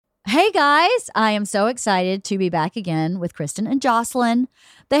Hey guys, I am so excited to be back again with Kristen and Jocelyn.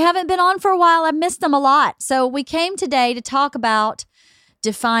 They haven't been on for a while. I missed them a lot. So we came today to talk about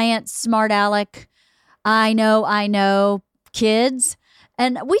Defiant, Smart Aleck, I know, kids.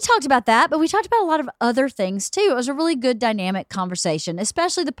 And we talked about that, but we talked about a lot of other things too. It was a really good dynamic conversation,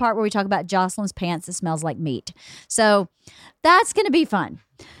 especially the part where we talk about Jocelyn's pants that smells like meat. So that's going to be fun.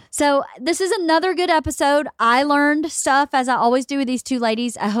 So this is another good episode. I learned stuff, as I always do with these two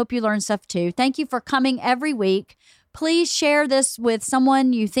ladies. I hope you learned stuff too. Thank you for coming every week. Please share this with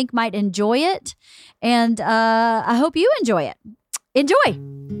someone you think might enjoy it. And I hope you enjoy it. Enjoy.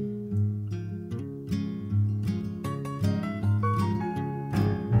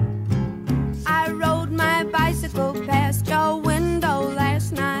 I rode my bicycle past your window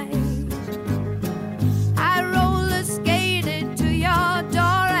last night. I roller skated to your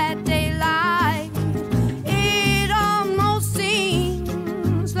door at daylight. It almost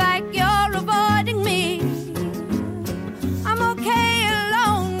seems like you're avoiding me. I'm okay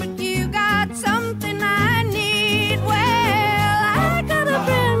alone, but you got something I need. Well, I got a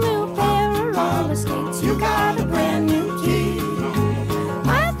brand new pair of roller skates. You got a brand new key.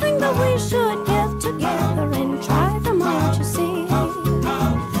 I think that we should get together and try them out, you see. La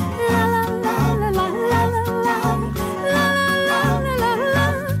la la la la la la la la la la.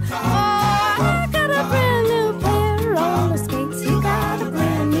 Oh, I got a brand new pair of roller skates. You got a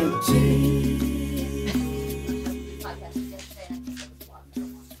brand new key.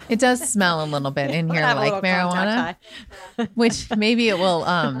 It does smell a little bit in here like marijuana, which maybe it will.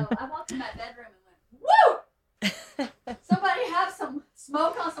 I walked in my bedroom and went, woo! Somebody have some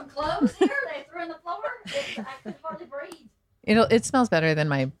smoke on some clothes here they threw on the floor. I could hardly breathe. It smells better than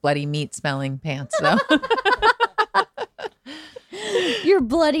my bloody meat smelling pants, though. Your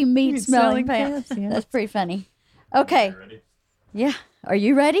bloody meat Meat smelling smelling pants. pants, yeah. That's pretty funny. Okay. Yeah. Are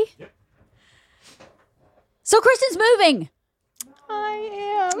you ready? Yep. So Kristen's moving.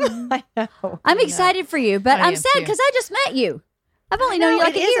 I am. I know. I'm excited for you, but I I'm am sad too. because I just met you. I've only known you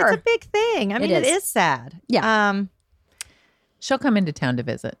like a year. It's a big thing. I mean, it is sad. Yeah. She'll come into town to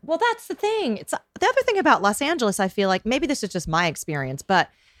visit. Well, that's the thing. It's the other thing about Los Angeles. I feel like maybe this is just my experience, but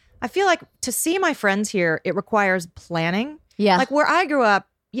I feel like to see my friends here, it requires planning. Yeah. Like where I grew up,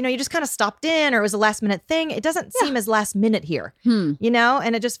 you just kind of stopped in, or it was a last minute thing. It doesn't seem as last minute here, and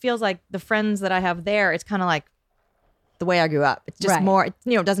it just feels like the friends that I have there, it's kind of like the way I grew up. It's just Right. more, it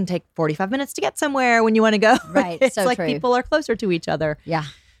doesn't take 45 minutes to get somewhere when you want to go. Right. It's So like true. people are closer to each other. Yeah.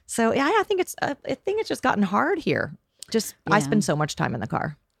 So yeah, I think it's just gotten hard here. I spend so much time in the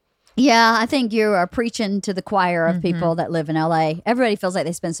car. Yeah, I think you are preaching to the choir of people that live in LA. Everybody feels like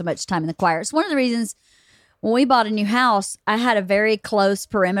they spend so much time in the choir. It's one of the reasons when we bought a new house, I had a very close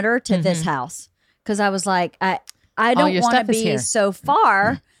perimeter to this house because I was like, I don't your want to stuff is be here. so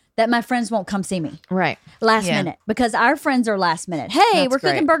far that my friends won't come see me Right. last Yeah. minute because our friends are last minute. Hey, That's we're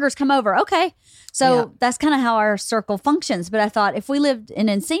cooking great. burgers. Come over. Okay. So Yeah. that's kind of how our circle functions. But I thought if we lived in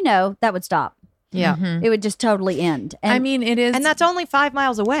Encino, that would stop. Yeah. It would just totally end. And I mean, it is. And that's only 5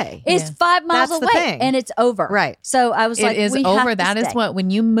 miles away. it's 5 miles That's the away thing. and it's over. Right. So I was it like, is we over. have to That is stay. what, when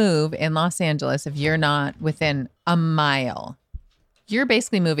you move in Los Angeles, if you're not within a mile, you're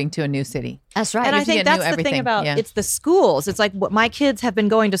basically moving to a new city. That's right. And You I have to think get new that's the thing everything. about Yeah. it's the schools. It's like what my kids have been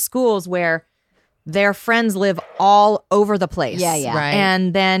going to schools where their friends live all over the place. Yeah, yeah. Right.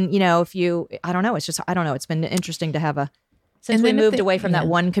 And then, if you, I don't know, it's been interesting to have since And we then if moved they- away from that yeah.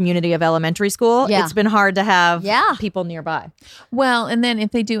 one community of elementary school, Yeah. it's been hard to have Yeah. people nearby. Well, and then if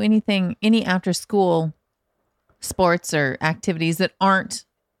they do any after school sports or activities that aren't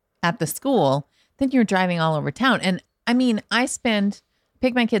at the school, then you're driving all over town. And I mean,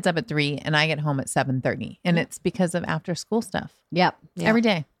 pick my kids up at 3 and I get home at 7:30, and it's because of after school stuff Yep. every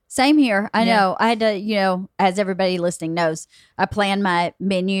day. Same here. I Yeah. know. I had to, as everybody listening knows, I plan my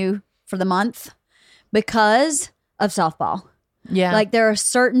menu for the month because of softball. Yeah. Like there are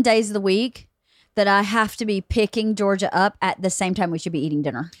certain days of the week that I have to be picking Georgia up at the same time we should be eating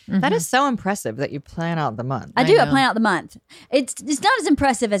dinner. That is so impressive that you plan out the month. I do. I know. plan out the month. It's not as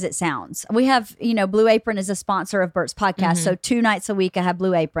impressive as it sounds. We have, Blue Apron is a sponsor of Bert's podcast. So 2 nights a week I have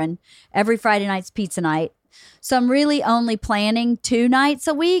Blue Apron. Every Friday night's pizza night. So I'm really only planning 2 nights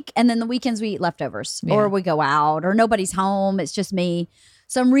a week. And then the weekends we eat leftovers or we go out or nobody's home. It's just me.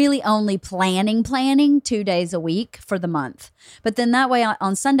 So I'm really only planning 2 days a week for the month. But then that way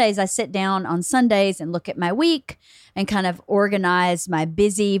on Sundays, I sit down on Sundays and look at my week and kind of organize my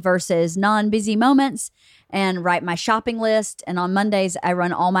busy versus non-busy moments and write my shopping list. And on Mondays, I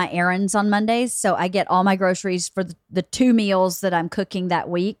run all my errands on Mondays. So I get all my groceries for the 2 meals that I'm cooking that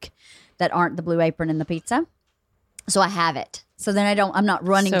week that aren't the Blue Apron and the pizza. So I have it. So then I'm not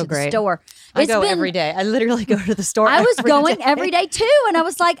running So to the great. store. I It's go been- every day. I literally go to the store. I was every going day. every day too. And I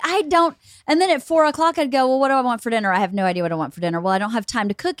was like, and then at 4:00 I'd go, well, what do I want for dinner? I have no idea what I want for dinner. Well, I don't have time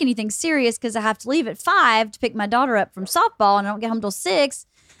to cook anything serious because I have to leave at 5 to pick my daughter up from softball and I don't get home till 6.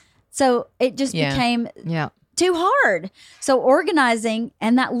 So it just Yeah. became Yeah. too hard. So organizing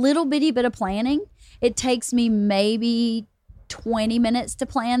and that little bitty bit of planning, it takes me maybe 20 minutes to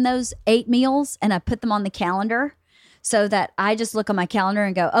plan those 8 meals and I put them on the calendar so that I just look on my calendar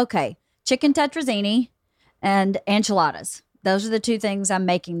and go, okay, chicken tetrazzini and enchiladas. Those are the 2 things I'm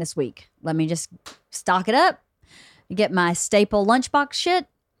making this week. Let me just stock it up, get my staple lunchbox shit,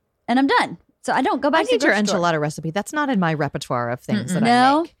 and I'm done. So I don't go back I to the need your grocery store. enchilada recipe. That's not in my repertoire of things that I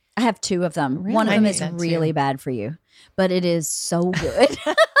No, make. I have 2 of them. Really? One of I them need is that too. really bad for you, but it is so good.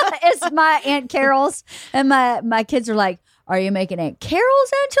 It's my Aunt Carol's, and my kids are like, "Are you making Aunt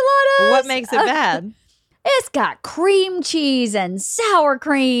Carol's enchiladas?" What makes it bad? It's got cream cheese and sour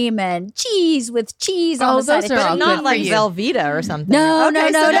cream and cheese with cheese on Oh, the side. those of are it. all Not good like for you. Velveeta or something. No, Okay, no,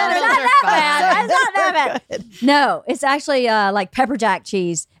 so no, no, now it's those not are that fine. bad. It's not that bad. Good. No, it's actually like pepper jack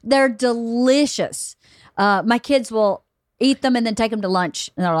cheese. They're delicious. My kids will eat them and then take them to lunch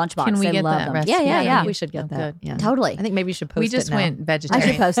in their lunchbox. Can we They get love that them. recipe? Yeah, yeah, I yeah. think we should get Oh, that. good. Yeah. Totally. I think maybe you should post We it just now. went vegetarian.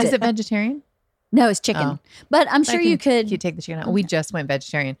 I should post Is it. it vegetarian? No, it's chicken. Oh. But I'm sure I you can- could. You take the chicken out. We just went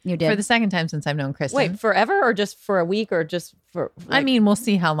vegetarian. You did. For the second time since I've known Kristen. Wait, forever or just for a week or just for? I like- mean, we'll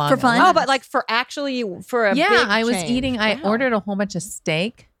see how long. For it fun? lasts. oh, but like for actually for a yeah, big I was change. eating. I Wow. ordered a whole bunch of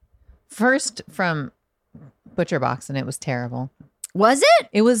steak first from Butcher Box, and it was terrible. Was it?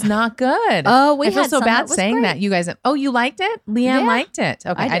 It was not good. Oh, we I feel had so some bad that was saying great. that. You guys, oh, you liked it? Leanne Yeah, liked it.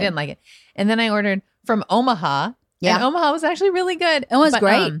 Okay, I I, did. didn't like it. And then I ordered from Omaha. Yeah. And Omaha was actually really good. It was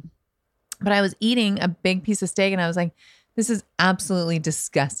great. But I was eating a big piece of steak, and I was like, this is absolutely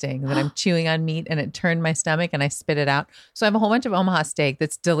disgusting that I'm chewing on meat, and it turned my stomach, and I spit it out. So I have a whole bunch of Omaha steak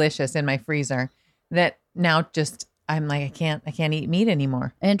that's delicious in my freezer that now just I'm like, I can't eat meat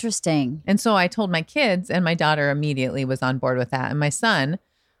anymore. Interesting. And so I told my kids, and my daughter immediately was on board with that. And my son,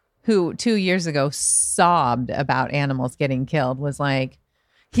 who 2 years ago sobbed about animals getting killed, was like,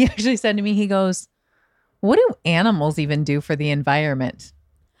 he actually said to me, he goes, what do animals even do for the environment?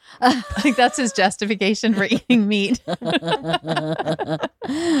 Like that's his justification for eating meat.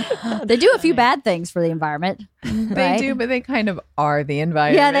 They do a few bad things for the environment. They do, but they kind of are the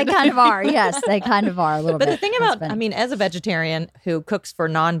environment. Yeah, they kind of are. Yes, they kind of are a little But bit. the thing That's about, funny. I mean, as a vegetarian who cooks for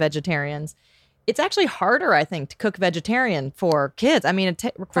non-vegetarians, it's actually harder, I think, to cook vegetarian for kids. I mean, it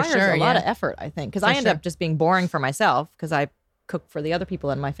requires sure, a lot yeah. of effort, I think, because For I end sure. up just being boring for myself because I cook for the other people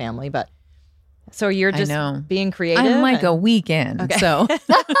in my family. But so you're I just know. being creative. I'm like and- a weekend. Okay. So,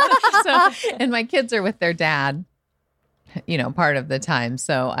 and my kids are with their dad, part of the time.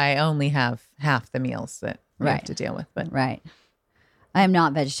 So I only have half the meals that we have Right. to deal with. But Right. I am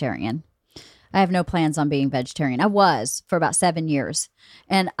not vegetarian. I have no plans on being vegetarian. I was for about 7 years,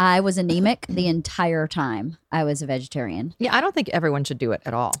 and I was anemic the entire time I was a vegetarian. Yeah, I don't think everyone should do it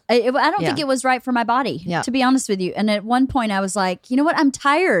at all. I don't think Yeah. it was right for my body, Yeah. to be honest with you. And at one point, I was like, you know what? I'm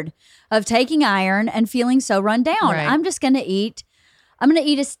tired of taking iron and feeling so run down. Right. I'm just going to eat. I'm going to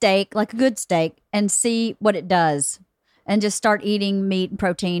eat a steak, like a good steak, and see what it does, and just start eating meat and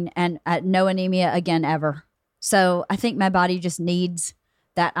protein, and no anemia again ever. So I think my body just needs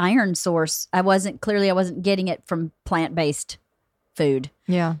that iron source. I wasn't getting it from plant-based food.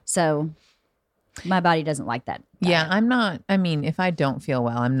 Yeah. So my body doesn't like that. yeah, I'm not. I mean, if I don't feel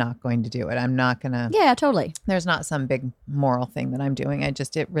well, I'm not going to do it. I'm not going to. Yeah, totally. There's not some big moral thing that I'm doing.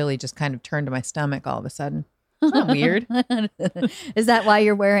 It really just kind of turned to my stomach all of a sudden. Isn't that weird? Is that why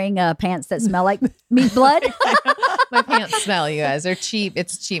you're wearing pants that smell like meat blood? My pants smell, you guys. They're cheap.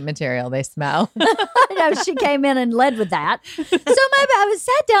 It's cheap material. They smell. I know she came in and led with that. So I was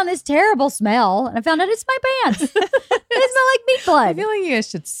sat down this terrible smell, and I found out it's my pants. They smell like meat I blood. feel like you guys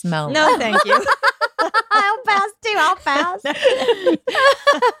should smell. No, thank you. I'll pass too. I'll pass.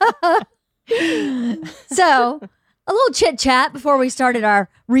 So a little chit chat before we started our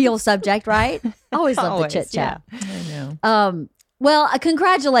real subject, right? Always love Always, the chit chat. I know. Well,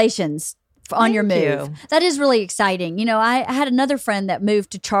 congratulations on your Thank move. you. That is really exciting. I had another friend that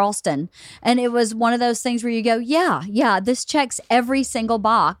moved to Charleston, and it was one of those things where you go, yeah, this checks every single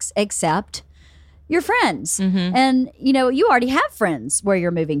box except your friends. Mm-hmm. And you already have friends where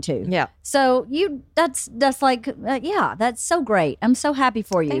you're moving to. Yeah. So that's like that's so great. I'm so happy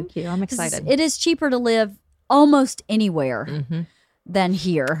for you. Thank you. I'm 'Cause excited. It is cheaper to live almost anywhere than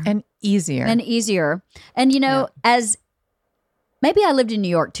here. And easier. And easier. And as maybe I lived in New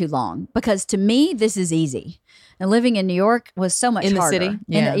York too long, because to me, this is easy. And living in New York was so much In the harder. city? I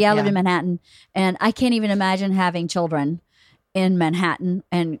lived Yeah. in Manhattan, and I can't even imagine having children in Manhattan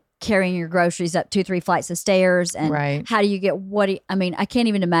and carrying your groceries up 2-3 flights of stairs. And Right. how do you get I can't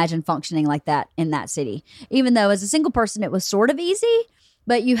even imagine functioning like that in that city. Even though as a single person, it was sort of easy,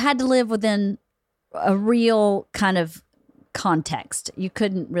 but you had to live within a real kind of context. You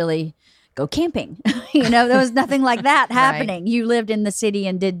couldn't really go camping. There was nothing like that happening. You lived in the city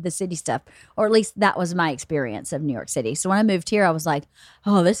and did the city stuff, or at least that was my experience of New York City. So when I moved here, I was like,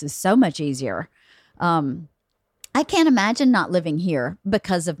 oh, this is so much easier. I can't imagine not living here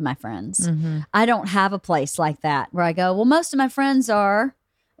because of my friends. I don't have a place like that where I go, well, most of my friends are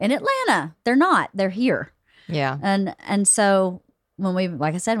in Atlanta. They're not. They're here. Yeah. And so when we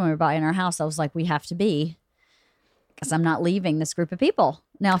were buying our house, I was like, we have to be, because I'm not leaving this group of people.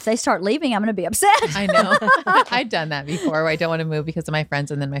 Now, if they start leaving, I'm going to be upset. I know. I've done that before where I don't want to move because of my friends,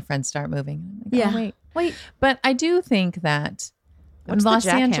 and then my friends start moving. I'm like, Yeah. oh, wait. But I do think that What's Los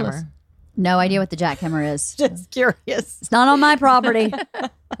the Angeles. jackhammer? No idea what the jackhammer is. Just curious. It's not on my property.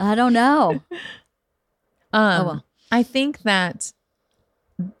 I don't know. Well. I think that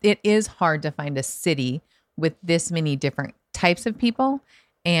it is hard to find a city with this many different types of people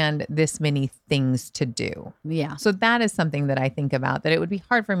and this many things to do. Yeah. So that is something that I think about, that it would be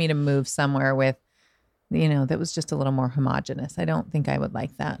hard for me to move somewhere with, that was just a little more homogenous. I don't think I would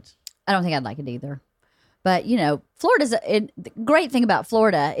like that. I don't think I'd like it either. But, Florida's the great thing about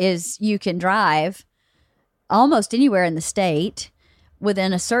Florida is you can drive almost anywhere in the state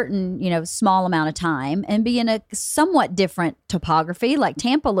within a certain, small amount of time and be in a somewhat different topography. Like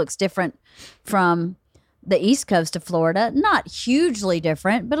Tampa looks different from the east coast of Florida. Not hugely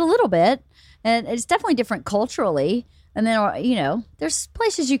different, but a little bit. And it's definitely different culturally. And then, there's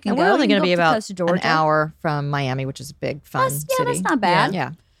places you can And go. we're only You can going to go be up the about coast of an Georgia. hour from Miami, which is a big, fun city. That's not bad.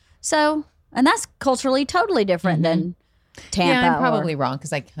 Yeah. So, and that's culturally totally different than Tampa. Yeah, I'm or- probably wrong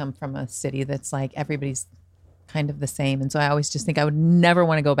because I come from a city that's like everybody's kind of the same. And so I always just think I would never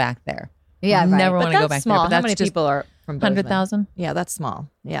want to go back there. Yeah, right. Never But want to go that's back small. there. But How that's many just people are from Bozeman? 100,000? Yeah, that's small.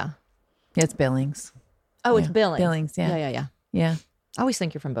 Yeah. It's Billings. Oh, it's Yeah. Billings. Billings, yeah. Yeah. Yeah. I always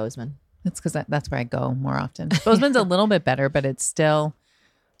think you're from Bozeman. That's because that's where I go more often. Bozeman's a little bit better, but it's still,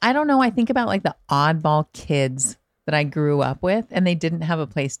 I don't know. I think about like the oddball kids that I grew up with and they didn't have a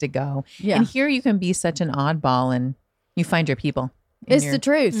place to go. Yeah. And here you can be such an oddball and you find your people. in It's your- the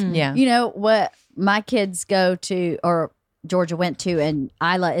truth. Yeah. You know what my kids go to, or Georgia went to, and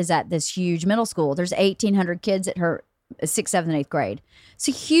Isla is at this huge middle school. There's 1,800 kids at her 6th, 7th, and 8th grade. It's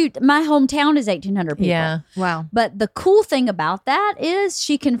a huge, my hometown is 1,800 people. Yeah. Wow. But the cool thing about that is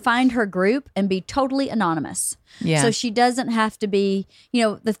she can find her group and be totally anonymous. Yeah. So she doesn't have to be,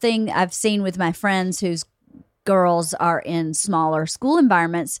 the thing I've seen with my friends whose girls are in smaller school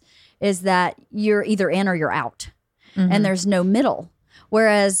environments is that you're either in or you're out. Mm-hmm. And there's no middle.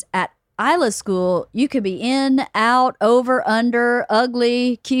 Whereas at Isla School, you could be in, out, over, under,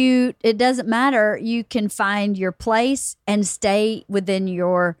 ugly, cute. It doesn't matter. You can find your place and stay within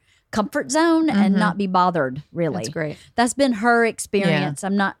your comfort zone and not be bothered, really. That's great. That's been her experience.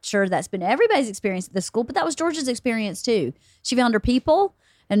 I'm not sure that's been everybody's experience at the school, but that was Georgia's experience too. She found her people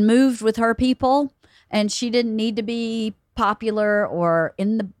and moved with her people, and she didn't need to be popular or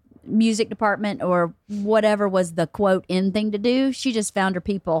in the music department or whatever was the quote in thing to do. She just found her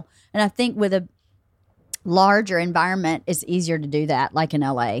people. And I think with a larger environment, it's easier to do that, like in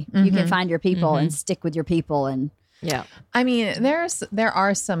LA. You can find your people and stick with your people. And Yeah. I mean, there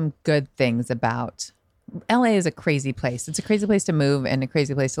are some good things about LA is a crazy place. It's a crazy place to move and a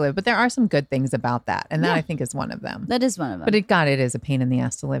crazy place to live, but there are some good things about that. And that I think is one of them. that is one of them. But it is a pain in the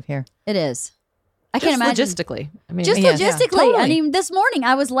ass to live here. It is. I Just can't imagine. logistically. I mean, Just Yeah. logistically. totally. I mean, this morning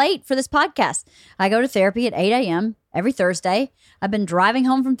I was late for this podcast. I go to therapy at 8 a.m. every Thursday. I've been driving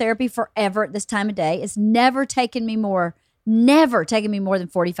home from therapy forever at this time of day. It's never taken me more than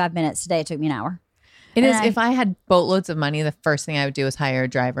 45 minutes. Today it took me an hour. It is. And If I had boatloads of money, the first thing I would do is hire a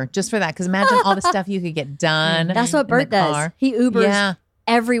driver just for that. Because imagine all the stuff you could get done. That's what in Bert the does. car. He Ubers Yeah.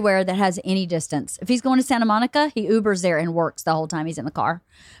 everywhere that has any distance. If he's going to Santa Monica, he Ubers there and works the whole time he's in the car.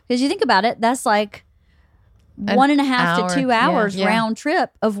 Because you think about it, that's like An 1.5 hour, to 2 yeah. hours Yeah. round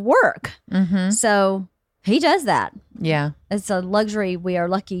trip of work. Mm-hmm. So he does that. Yeah. It's a luxury we are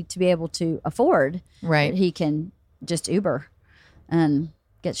lucky to be able to afford. Right. That he can just Uber and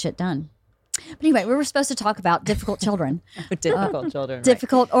get shit done. But anyway, we were supposed to talk about difficult children. difficult children. right.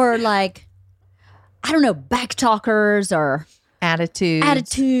 Difficult or like, I don't know, back talkers or Attitudes.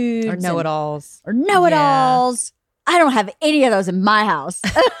 attitudes. Or know-it-alls. Or know-it-alls. I don't have any of those in my house.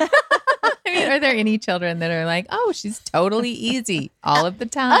 I mean, are there any children that are like, oh, she's totally easy all of the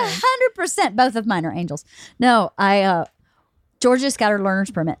time? 100%. Both of mine are angels. No, Georgia just got her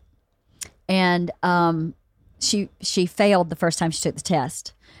learner's permit, and she failed the first time she took the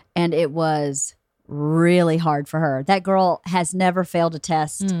test, and it was really hard for her. That girl has never failed a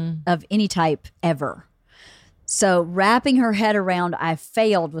test of any type ever. So wrapping her head around I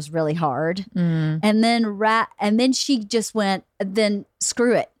failed was really hard. And then she just went, then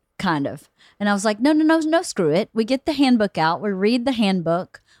screw it, kind of. And I was like, no, screw it. We get the handbook out. We read the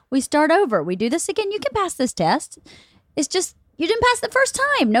handbook. We start over. We do this again. You can pass this test. It's just, you didn't pass the first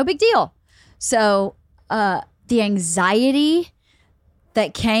time. No big deal. So the anxiety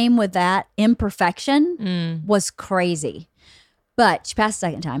that came with that imperfection was crazy. But she passed the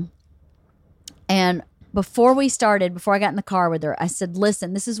second time. And before I got in the car with her, I said,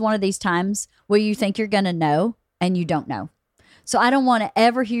 listen, this is one of these times where you think you're going to know and you don't know. So I don't want to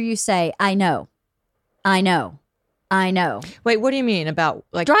ever hear you say, I know. Wait, what do you mean about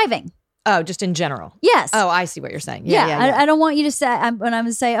like Driving. Oh, just in general? Yes. Oh, I see what you're saying. Yeah. I don't want you to say, when I'm going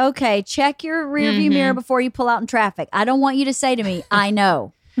to say, okay, check your rearview mirror before you pull out in traffic. I don't want you to say to me, I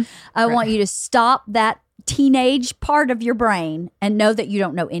know. I want you to stop that teenage part of your brain and know that you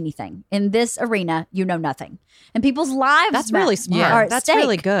don't know anything. In this arena, you know nothing. And people's lives That's really smart. are at That's stake.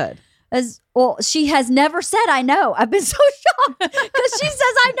 really good. Well, she has never said I know. I've been so shocked because she says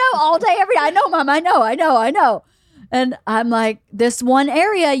I know all day, every day. I know, Mom. I know. And I'm like, this one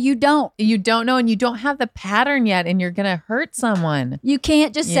area you don't. You don't know, and you don't have the pattern yet, and you're going to hurt someone. You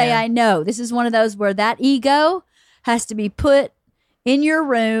can't just say I know. This is one of those where that ego has to be put in your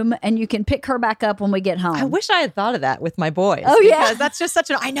room, and you can pick her back up when we get home. I wish I had thought of that with my boys. Oh, yeah. Because that's just such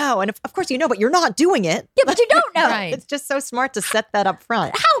an I know. And of course you know, but you're not doing it. Yeah, but you don't know. Right. It's just so smart to set that up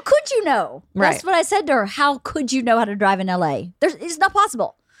front. How could you know? That's Right. what I said to her. How could you know how to drive in LA? It's not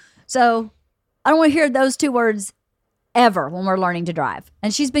possible. So I don't want to hear those two words ever when we're learning to drive.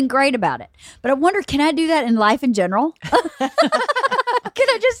 And she's been great about it. But I wonder, can I do that in life in general? Can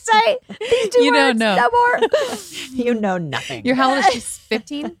I just say these two You words don't know. no more? You know nothing. You're how old is she?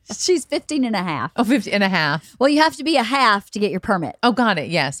 15? She's 15 and a half. Oh, 15 and a half. Well, you have to be a half to get your permit. Oh, got it.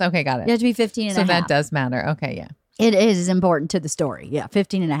 Yes. Okay, got it. You have to be 15 and So a half. that does matter. Okay, yeah. It is important to the story. Yeah,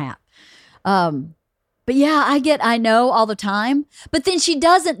 15 and a half. But yeah, I know all the time. But then she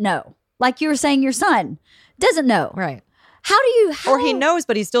doesn't know. Like you were saying, your son doesn't know. Right. How do you... Or he knows,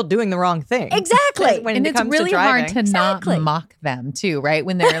 but he's still doing the wrong thing. Exactly. when And it it's comes really to hard driving. to Exactly. not mock them too, right?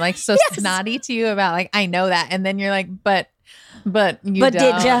 When they're like so Yes. snotty to you about like, I know that. And then you're like, but you But don't.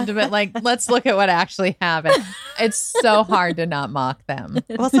 did ya? But like, let's look at what actually happened. It's so hard to not mock them.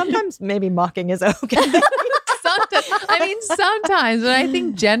 Well, sometimes maybe mocking is okay. Sometimes, but I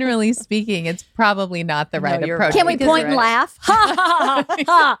think generally speaking, it's probably not the No, right you're approach. right. Can we Because point you're and right. laugh? Ha, ha, ha,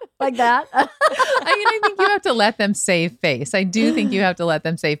 ha, like that. I think you have to let them save face. I do think you have to let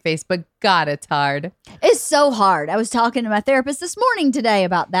them save face, but God, it's hard. It's so hard. I was talking to my therapist this morning today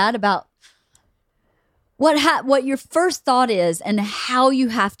about that, about what your first thought is and how you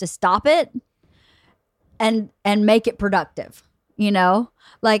have to stop it and make it productive. You know,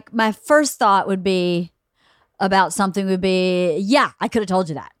 like my first thought would be about something would be, yeah, I could have told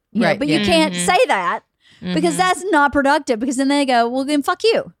you that. You know, Right, but yeah. you can't say that because that's not productive, because then they go, well, then fuck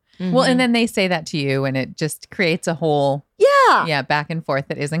you. Well, and then they say that to you, and it just creates a whole Yeah. back and forth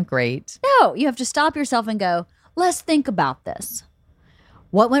that isn't great. No, you have to stop yourself and go, let's think about this.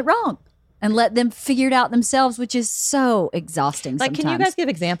 What went wrong? And let them figure it out themselves, which is so exhausting Like, sometimes. can you guys give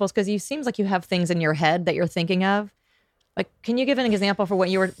examples? Because you seems like you have things in your head that you're thinking of. Like, can you give an example for what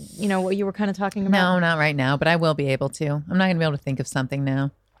you were kind of talking about? No, not right now, but I will be able to. I'm not going to be able to think of something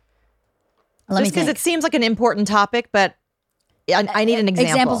now. Let me Just because think. it seems like an important topic, but I need an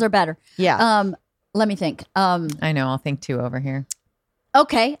example. Examples are better. Yeah. Let me think. I know. I'll think two over here.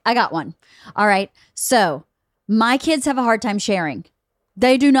 Okay, I got one. All right. So my kids have a hard time sharing.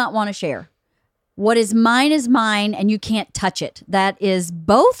 They do not want to share. What is mine, and you can't touch it. That is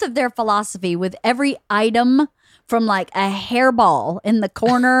both of their philosophy with every item, from like a hairball in the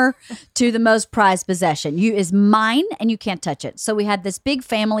corner to the most prized possession. You is mine and you can't touch it. So we had this big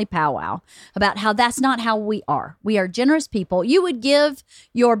family powwow about how that's not how we are. We are generous people. You would give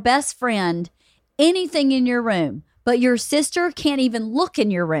your best friend anything in your room, but your sister can't even look in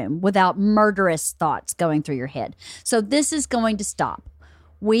your room without murderous thoughts going through your head. So this is going to stop.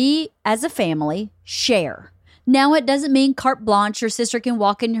 We, as a family, share. Now, it doesn't mean carte blanche. Your sister can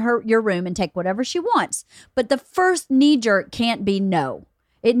walk in your room and take whatever she wants. But the first knee jerk can't be no.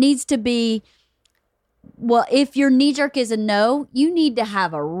 It needs to be, well, if your knee jerk is a no, you need to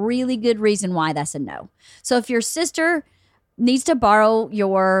have a really good reason why that's a no. So if your sister needs to borrow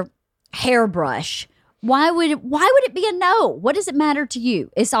your hairbrush. Why would it be a no? What does it matter to you?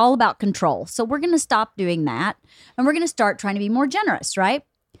 It's all about control. So we're going to stop doing that, and we're going to start trying to be more generous, right?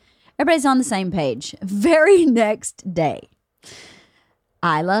 Everybody's on the same page. Very next day,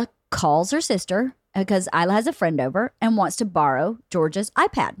 Isla calls her sister because Isla has a friend over and wants to borrow Georgia's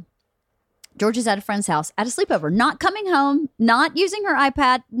iPad. George is at a friend's house at a sleepover, not coming home, not using her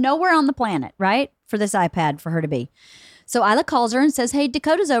iPad, nowhere on the planet, right? For this iPad for her to be. So Isla calls her and says, hey,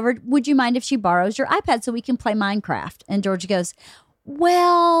 Dakota's over. Would you mind if she borrows your iPad so we can play Minecraft? And Georgia goes,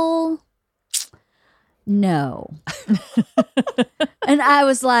 well, no. And I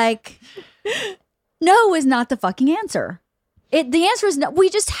was like, no is not the fucking answer. The answer is no. We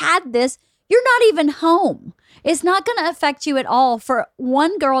just had this. You're not even home. It's not going to affect you at all for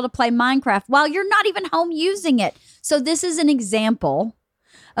one girl to play Minecraft while you're not even home using it. So this is an example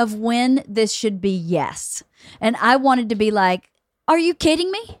of when this should be yes. And I wanted to be like, are you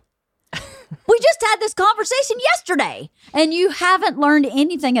kidding me? We just had this conversation yesterday and you haven't learned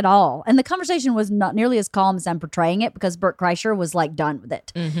anything at all. And the conversation was not nearly as calm as I'm portraying it because Bert Kreischer was like done with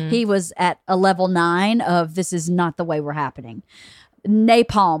it. Mm-hmm. He was at a level 9 of this is not the way we're happening.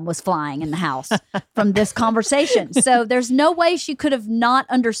 Napalm was flying in the house from this conversation. So there's no way she could have not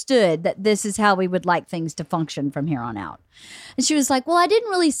understood that this is how we would like things to function from here on out. And she was like, well, I didn't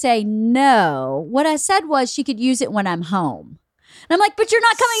really say no. What I said was she could use it when I'm home. And I'm like, but you're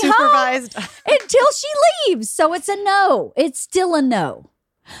not coming Supervised. home until she leaves. So it's a no. It's still a no.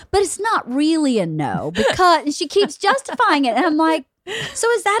 But it's not really a no because she keeps justifying it. And I'm like, so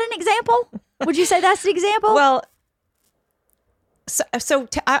is that an example? Would you say that's an example? Well,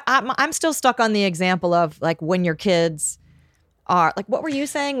 I'm still stuck on the example of like when your kids are like, what were you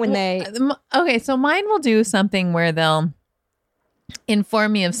saying when they? Okay, so mine will do something where they'll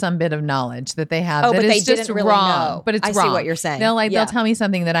inform me of some bit of knowledge that they have. Oh, that but is they just didn't really wrong, know. But it's I wrong. see what you're saying. They'll tell me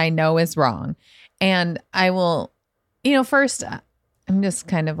something that I know is wrong, and I will, first I'm just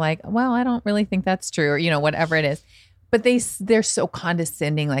kind of like, well, I don't really think that's true, or whatever it is. But they're so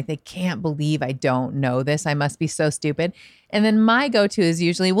condescending, like they can't believe I don't know this. I must be so stupid. And then my go-to is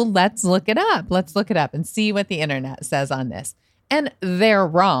usually, well, let's look it up. Let's look it up and see what the internet says on this. And they're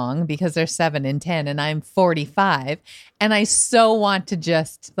wrong because they're 7 and 10 and I'm 45. And I so want to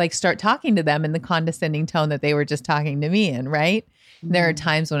just like start talking to them in the condescending tone that they were just talking to me in, right? Mm-hmm. There are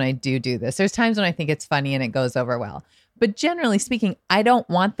times when I do this. There's times when I think it's funny and it goes over well. But generally speaking, I don't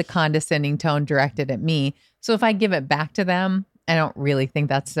want the condescending tone directed at me. So if I give it back to them, I don't really think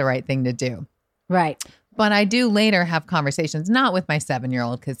that's the right thing to do. Right. But I do later have conversations, not with my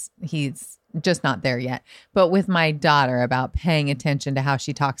 7-year-old because he's just not there yet, but with my daughter about paying attention to how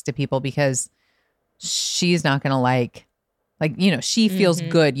she talks to people because she's not going to she feels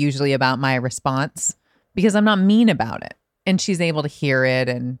good usually about my response because I'm not mean about it. And she's able to hear it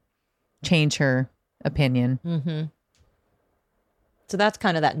and change her opinion. Mm-hmm. So that's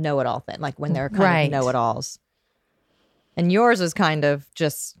kind of that know-it-all thing, like when they're kind of know-it-alls. And yours is kind of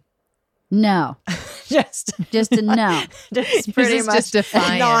just... No. just a no. Just pretty Yours is much just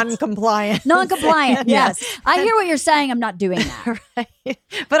defiant. non-compliant. Non-compliant, yes. I hear what you're saying. I'm not doing that. Right.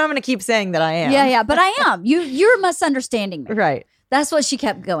 But I'm going to keep saying that I am. Yeah, but I am. You're misunderstanding me. Right. That's what she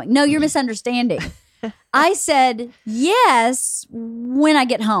kept going. No, you're misunderstanding. I said yes when I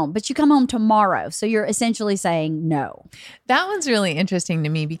get home, but you come home tomorrow. So you're essentially saying no. That one's really interesting to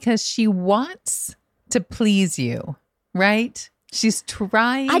me because she wants to please you, right? She's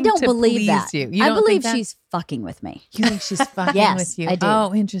trying I don't to believe please that. you. You I don't believe think that? she's fucking with me. You think she's fucking Yes, with you? I do.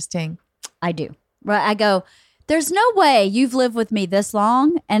 Oh, interesting. I do. Right. I go, there's no way you've lived with me this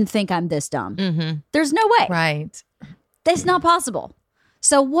long and think I'm this dumb. Mm-hmm. There's no way. Right. That's not possible.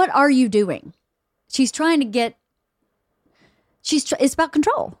 So what are you doing? She's trying to get, it's about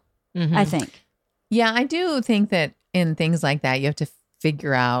control, I think. Yeah, I do think that in things like that, you have to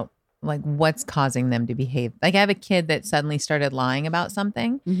figure out like what's causing them to behave. Like I have a kid that suddenly started lying about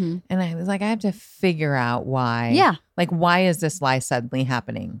something. Mm-hmm. And I was like, I have to figure out why. Yeah. Like, why is this lie suddenly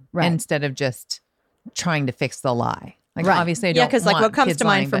happening? Right. Instead of just trying to fix the lie. Like, Right. obviously, I don't because like want what comes kids to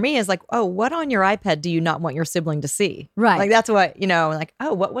mind lying, for but- me is like, oh, what on your iPad do you not want your sibling to see? Right. Like that's what, like,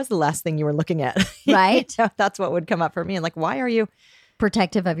 oh, what was the last thing you were looking at? Right. That's what would come up for me. And like, why are you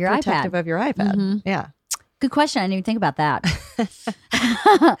Protective of your protective iPad. of your iPad? Mhm. Yeah. Good question. I didn't even think about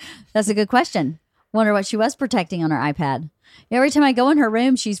that. That's a good question. Wonder what she was protecting on her iPad. Every time I go in her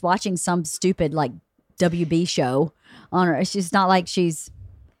room, she's watching some stupid like WB show on her. She's not like she's...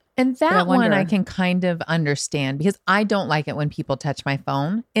 And But I that one wonder- I can kind of understand because I don't like it when people touch my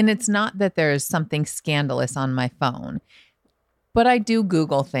phone. And it's not that there's something scandalous on my phone, but I do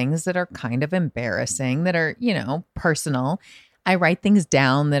Google things that are kind of embarrassing, that are, personal. I write things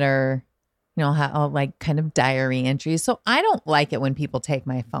down that are, like kind of diary entries. So I don't like it when people take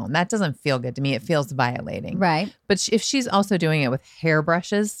my phone. That doesn't feel good to me. It feels violating. Right. But if she's also doing it with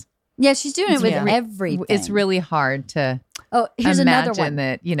hairbrushes, Yeah, she's doing it with Yeah. everything. it's really hard to Oh, here's another imagine one.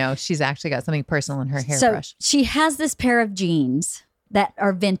 that, she's actually got something personal in her So hairbrush. she has this pair of jeans that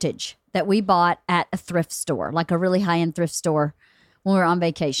are vintage that we bought at a thrift store, like a really high-end thrift store when we were on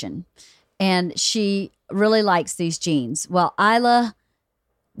vacation. And she really likes these jeans. Well, Isla,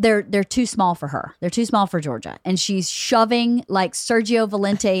 they're too small for her. They're too small for Georgia. And she's shoving like Sergio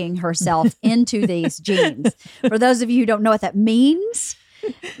Valente-ing herself into these jeans. For those of you who don't know what that means,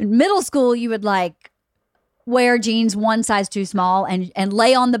 in middle school, you would like wear jeans one size too small and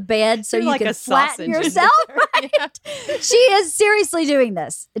lay on the bed so You're you like can a flatten sausage in yourself. Right? She is seriously doing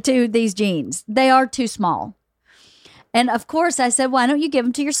this to these jeans. They are too small. And of course, I said, why don't you give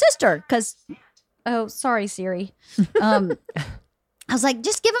them to your sister? Because, oh, sorry, Siri. I was like,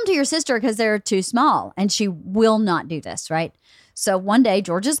 just give them to your sister because they're too small. And she will not do this, right? So one day,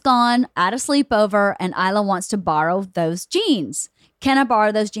 Georgia's gone at a sleepover, and Isla wants to borrow those jeans. Can I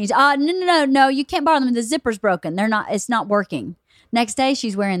borrow those jeans? No, you can't borrow them. The zipper's broken. It's not working. Next day,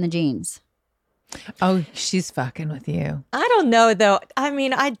 she's wearing the jeans. Oh, she's fucking with you. I don't know though. I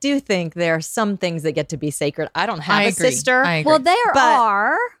mean, I do think there are some things that get to be sacred. I don't have I a agree. sister. I agree. Well, there But-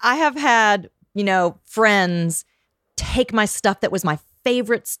 are. I have had, friends take my stuff that was my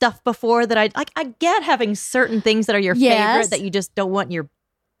favorite stuff before that I get having certain things that are your Yes. favorite that you just don't want your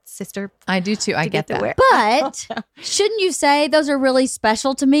sister I do too. I to get to that. wear. But shouldn't you say those are really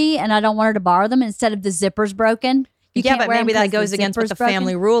special to me and I don't want her to borrow them instead of the zipper's broken? You Yeah, can't but wear 'em maybe that 'cause goes the against what zipper's the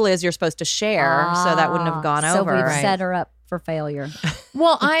family broken? rule is you're supposed to share. So that wouldn't have gone So over. we've Right. set her up for failure.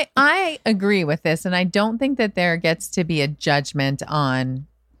 Well, I agree with this, and I don't think that there gets to be a judgment on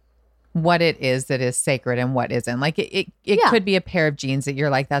what it is that is sacred and what isn't. Like it Yeah. could be a pair of jeans that you're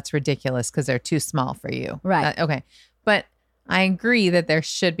like, that's ridiculous because they're too small for you. Right. Okay. But I agree that there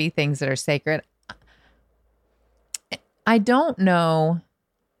should be things that are sacred. I don't know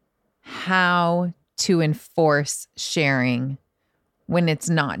how to enforce sharing when it's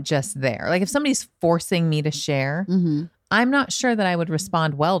not just there. Like if somebody's forcing me to share, Mm-hmm. I'm not sure that I would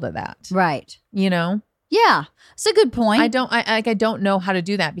respond well to that. Right. You know? Yeah. It's a good point. I don't know how to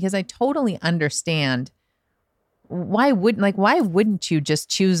do that because I totally understand why wouldn't you just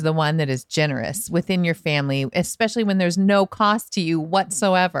choose the one that is generous within your family, especially when there's no cost to you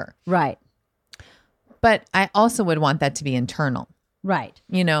whatsoever. Right. But I also would want that to be internal, Right.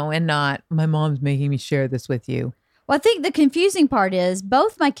 and not my mom's making me share this with you. Well, I think the confusing part is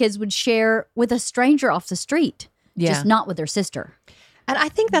both my kids would share with a stranger off the street, just not with their sister. And I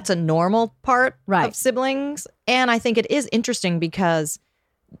think that's a normal part Right. of siblings. And I think it is interesting because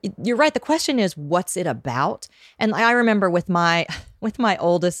you're right. The question is, what's it about? And I remember with my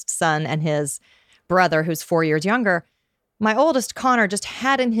oldest son and his brother, who's 4 years younger, my oldest Connor just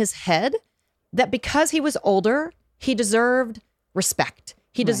had in his head that because he was older, he deserved respect.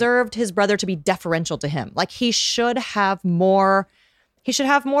 He deserved his brother to be deferential to him. Like he should have more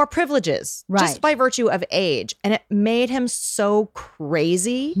privileges Right. just by virtue of age. And it made him so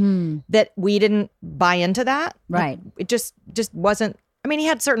crazy Hmm. that we didn't buy into that. Right. It just wasn't. I mean, he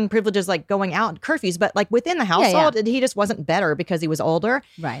had certain privileges like going out and curfews, but like within the yeah. household, he just wasn't better because he was older.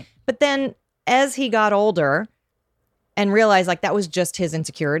 Right. But then as he got older and realized like that was just his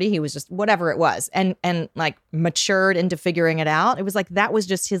insecurity, he was just whatever it was, and like matured into figuring it out. It was like that was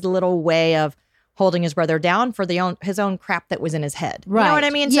just his little way of holding his brother down for his own crap that was in his head. You know what I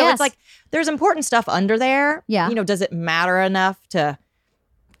Right. mean? So Yes. it's like there's important stuff under there. Yeah. Does it matter enough to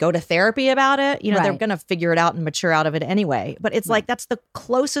go to therapy about it? They're Right. going to figure it out and mature out of it anyway. But it's like that's the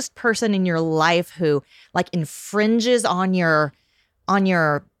closest person in your life who like infringes on your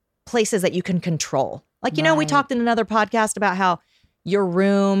places that you can control. Like, we Right. talked in another podcast about how your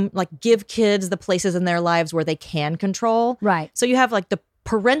room, like give kids the places in their lives where they can control. Right. So you have like the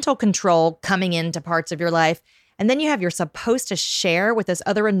parental control coming into parts of your life. And then you have you're supposed to share with this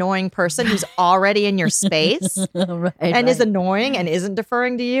other annoying person who's already in your space Right. and is right. annoying and isn't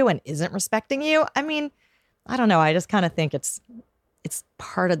deferring to you and isn't respecting you. I mean, I don't know. I just kind of think it's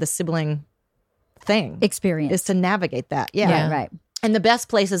part of the sibling thing experience. is to navigate that. Yeah. Yeah. Right. And the best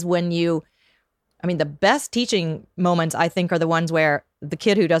place is when the best teaching moments I think are the ones where the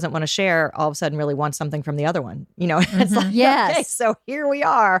kid who doesn't want to share all of a sudden really wants something from the other one. It's like, Yes. okay, so here we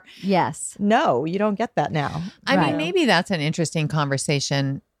are. Yes. No, you don't get that now. I Right. mean, maybe that's an interesting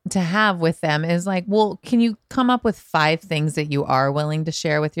conversation to have with them is like, well, can you come up with 5 things that you are willing to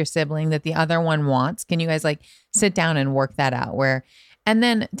share with your sibling that the other one wants? Can you guys like sit down and work that out and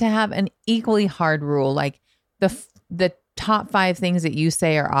then to have an equally hard rule, like the top 5 things that you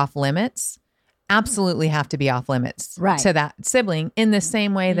say are off limits absolutely have to be off limits Right. to that sibling, in the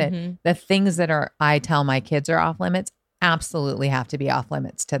same way that the things that I tell my kids are off limits absolutely have to be off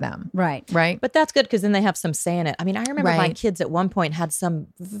limits to them. Right. Right. But that's good because then they have some say in it. I mean, I remember my Right. kids at one point had some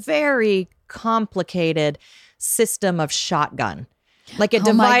very complicated system of shotgun. Like it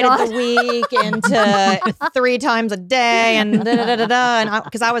Oh my divided God. the week into 3 times a day and da-da-da-da-da. And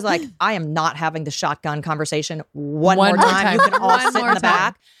because I was like, I am not having the shotgun conversation one more time. You can all One sit more in the time.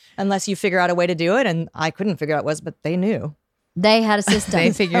 back unless you figure out a way to do it. And I couldn't figure out what it was, but they knew. They had a system.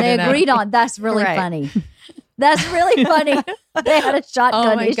 They figured They it out. agreed on. That's really Right. funny. That's really funny. They had a shotgun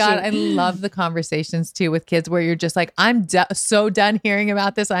Oh my issue. God. I love the conversations too with kids where you're just like, I'm so done hearing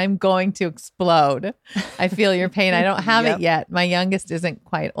about this. I'm going to explode. I feel your pain. I don't have Yep. it yet. My youngest isn't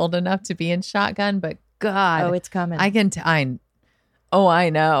quite old enough to be in shotgun, but God, Oh, it's coming. I can, I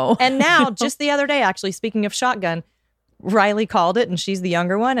know. And now, just the other day, actually, speaking of shotgun, Riley called it, and she's the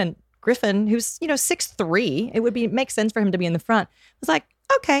younger one. And Griffin, who's 6'3", it would make sense for him to be in the front. Was like,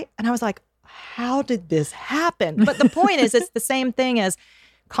 okay, and I was like, how did this happen? But the point is, it's the same thing as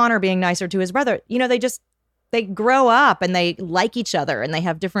Connor being nicer to his brother. They grow up and they like each other, and they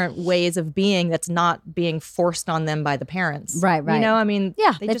have different ways of being that's not being forced on them by the parents. Right, right. I mean,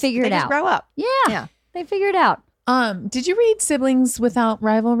 Yeah, they figure it just out. grow up. Yeah. Yeah. They figured it out. Did you read Siblings Without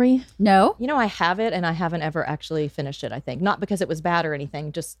Rivalry? No. I have it, and I haven't ever actually finished it. I think not because it was bad or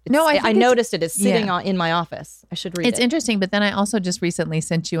anything. Just No, I think I it's- noticed it is sitting yeah. in my office. I should read It's it. interesting, but then I also just recently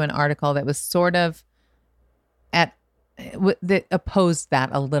sent you an article that was sort of that opposed that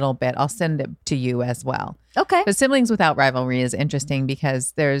a little bit. I'll send it to you as well. Okay. But Siblings Without Rivalry is interesting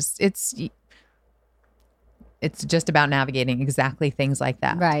because it's just about navigating exactly things like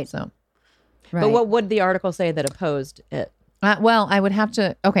that. Right. So, Right. But what would the article say that opposed it? well, I would have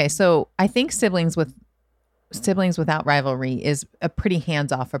to. Okay, so I think Siblings Without Rivalry is a pretty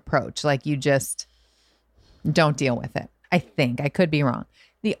hands-off approach. Like you just don't deal with it. I think I could be wrong.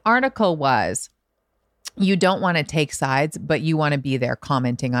 The article was, you don't want to take sides, but you want to be there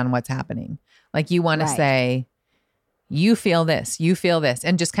commenting on what's happening. Like you want to Right. say, you feel this,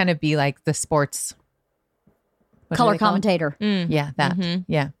 and just kind of be like the sports what do Color they call it? commentator. Yeah, that. Mhm.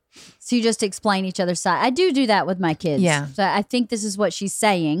 Yeah. So you just explain each other's side. I do that with my kids. Yeah. So I think this is what she's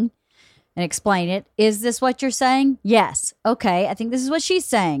saying and explain it. Is this what you're saying? Yes. Okay. I think this is what she's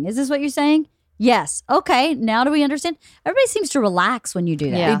saying. Is this what you're saying? Yes. Okay. Now do we understand? Everybody seems to relax when you do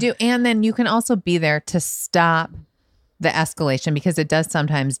that. Yeah. They do. And then you can also be there to stop the escalation because it does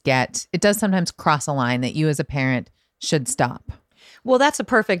sometimes cross a line that you as a parent should stop. Well, that's a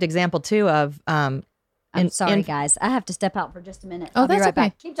perfect example too of I'm sorry, guys. I have to step out for just a minute. Oh, I'll be that's right okay.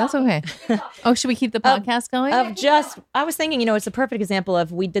 back. Keep That's talking. okay. Oh, should we keep the podcast going? I was thinking, it's a perfect example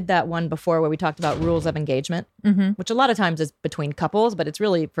of, we did that one before where we talked about rules of engagement, which a lot of times is between couples, but it's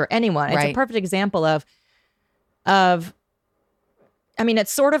really for anyone. It's a Right. perfect example of, I mean,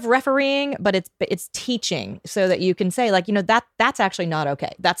 it's sort of refereeing, but it's teaching so that you can say like, that's actually not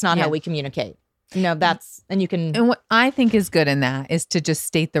okay. That's not Yeah. how we communicate. And you can, And what I think is good in that is to just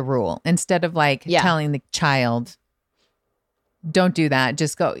state the rule instead of like Yeah. telling the child, don't do that.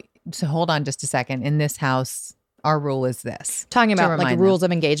 Just go. So hold on just a second. In this house, our rule is this. talking to about like remind rules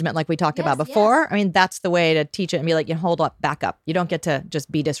of engagement, like we talked about Yes, before. I mean, that's the way to teach it and be like, hold up, back up. You don't get to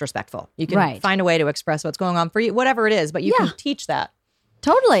just be disrespectful. You can Right. find a way to express what's going on for you, whatever it is, but you Yeah. can teach that.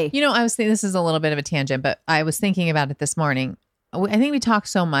 Totally. I was thinking this is a little bit of a tangent, but I was thinking about it this morning. I think we talk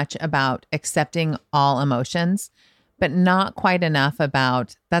so much about accepting all emotions, but not quite enough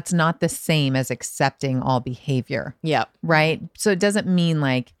about that's not the same as accepting all behavior, Yeah. right? So it doesn't mean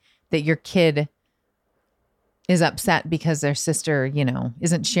like that your kid is upset because their sister,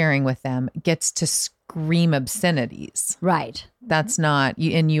 isn't sharing with them, gets to scream obscenities. Right. That's not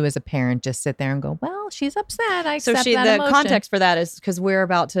you. And you as a parent just sit there and go, well, she's upset. I So accept that the emotion. context for that is because we're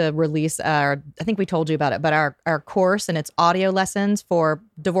about to release I think we told you about it, but our course and it's audio lessons for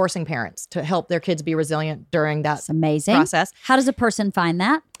divorcing parents to help their kids be resilient during that It's amazing. process. How does a person find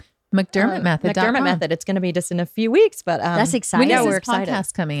that? McDermott Method. McDermott Method. It's going to be just in a few weeks, but That's When exciting. Yeah, is we're this excited.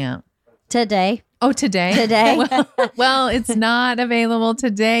 podcast coming out? Today. Oh, today? Today. Well, it's not available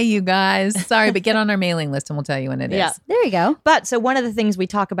today, you guys. Sorry, but get on our mailing list and we'll tell you when it is. Yeah. There you go. But so one of the things we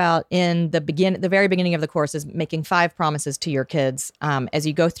talk about in the very beginning of the course is making 5 promises to your kids as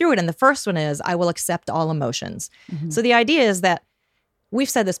you go through it. And the first one is, I will accept all emotions. So the idea is that we've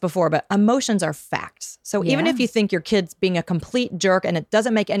said this before, but emotions are facts. So even Yeah. if you think your kid's being a complete jerk and it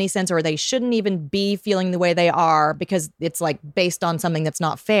doesn't make any sense, or they shouldn't even be feeling the way they are because it's like based on something that's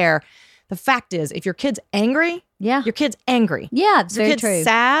not fair, the fact is, if your kid's angry, Yeah. your kid's angry. Yeah, it's Your very kid's true.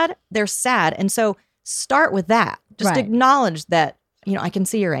 sad, they're sad. And so start with that. Just Right. acknowledge that, I can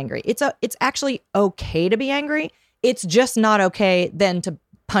see you're angry. It's actually okay to be angry. It's just not okay then to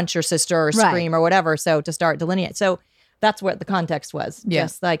punch your sister or Right. scream or whatever. So to start delineate. So that's what the context was. Yeah.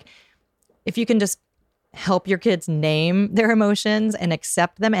 Just like, if you can just help your kids name their emotions and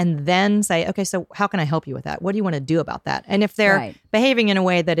accept them and then say, okay, so how can I help you with that? What do you want to do about that? And if they're Right. behaving in a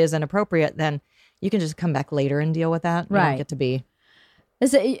way that is inappropriate, then you can just come back later and deal with that. You Right. don't get to be.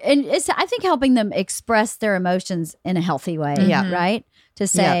 It's I think helping them express their emotions in a healthy way. Yeah. Right. To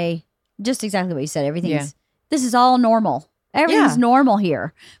say just exactly what you said. Everything's Yeah. this is all normal. Everything's Yeah. normal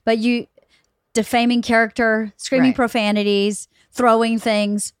here. But you defaming character, screaming Right. profanities, throwing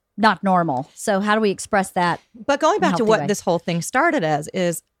things, not normal. So how do we express that? But going back to healthy what way. this whole thing started as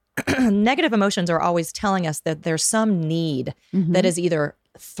is negative emotions are always telling us that there's some need that is either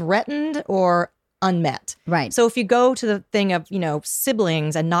threatened or unmet. Right. So if you go to the thing of,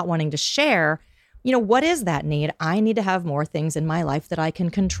 siblings and not wanting to share, what is that need? I need to have more things in my life that I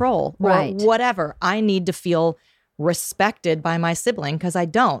can control or Right. whatever. I need to feel respected by my sibling because I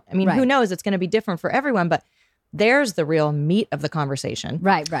don't. I mean, who Right. knows? It's going to be different for everyone, but there's the real meat of the conversation.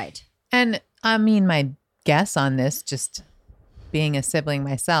 Right. And I mean, my guess on this, just being a sibling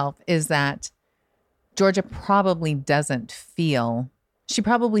myself, is that Georgia probably doesn't feel, she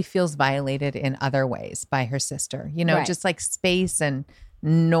probably feels violated in other ways by her sister, Right. just like space and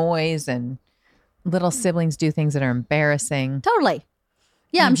noise, and little siblings do things that are embarrassing. Totally.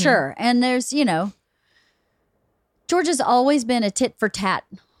 Yeah, I'm sure. And there's, Georgia's always been a tit for tat,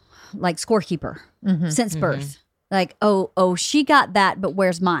 like scorekeeper since birth. Like, oh, she got that, but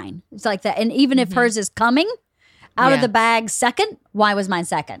where's mine? It's like that. And even if hers is coming out of Yeah. the bag second, why was mine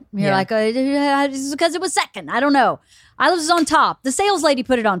second? You're Yeah. like, it's because it was second. I don't know. I was on top. The sales lady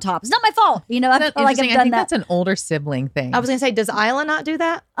put it on top. It's not my fault. I That's feel like I've interesting. I done think that. that's an older sibling thing. I was going to say, does Isla not do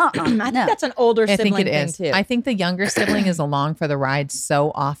that? I think No. that's an older I sibling think it thing is. too. I think the younger sibling is along for the ride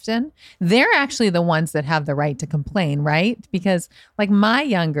so often. They're actually the ones that have the right to complain, right? Because like my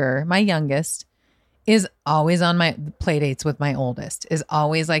youngest is always on my play dates with my oldest, is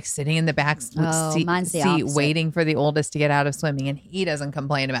always like sitting in the back Oh, mine's the seat opposite. waiting for the oldest to get out of swimming, and he doesn't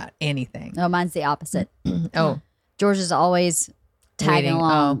complain about anything. No, mine's the opposite. Oh, George is always tagging Waiting.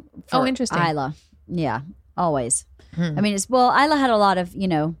 along. Oh, for interesting. Isla. Yeah, always. I mean, Isla had a lot of,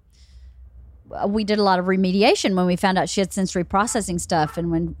 we did a lot of remediation when we found out she had sensory processing stuff,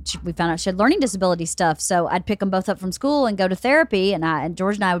 and when we found out she had learning disability stuff. So I'd pick them both up from school and go to therapy, and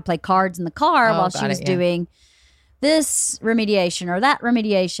George and I would play cards in the car Oh, while she got was it, yeah. doing this remediation or that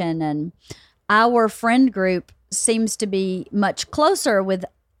remediation. And our friend group seems to be much closer with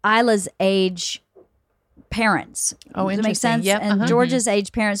Isla's age parents. Oh, Does that make interesting. sense? Yep, And uh-huh. George's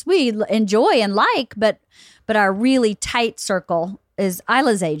age parents we enjoy and like, but our really tight circle is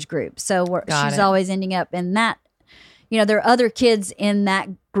Isla's age group. So Got she's it. always ending up in that. There are other kids in that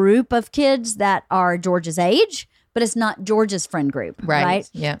group of kids that are George's age, but it's not George's friend group, right?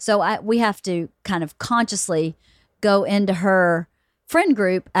 Yeah. So we have to kind of consciously go into her friend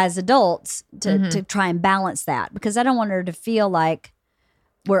group as adults to try and balance that, because I don't want her to feel like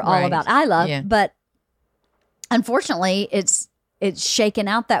we're all Right. about Isla, Yeah. but unfortunately it's shaken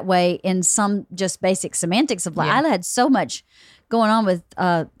out that way in some just basic semantics of life. Yeah. Isla had so much going on with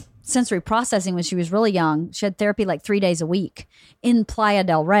sensory processing when she was really young. She had therapy like 3 days a week in Playa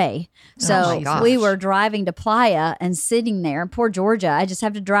del Rey. So my gosh. we were driving to Playa and sitting there. Poor Georgia, I just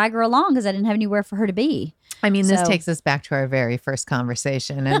have to drag her along because I didn't have anywhere for her to be. I mean, this So- takes us back to our very first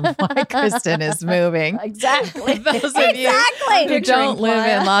conversation and why Kristen is moving. Exactly. Those of you Exactly. who Picturing don't live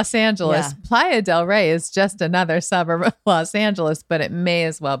Playa. in Los Angeles, Yeah. Playa del Rey is just another suburb of Los Angeles, but it may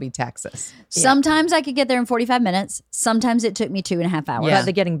as well be Texas. Sometimes I could get there in 45 minutes. Sometimes it took me 2.5 hours. Yeah. But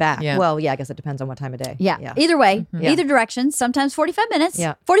the getting back. Yeah. Well, yeah, I guess it depends on what time of day. Yeah. Either way, Yeah. either direction. Sometimes 45 minutes.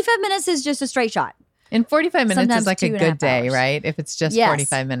 Yeah. 45 minutes is just a straight shot. And 45 minutes Sometimes is like a 2.5 good day, hours. right? If it's just Yes.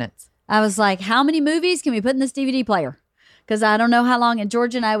 45 minutes. I was like, how many movies can we put in this DVD player? Because I don't know how long. And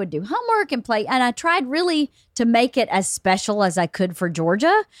Georgia and I would do homework and play. And I tried really to make it as special as I could for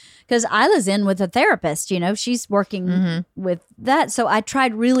Georgia, because Isla's in with a therapist. She's working with that. So I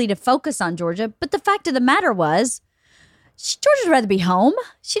tried really to focus on Georgia. But the fact of the matter was, Georgia'd rather be home.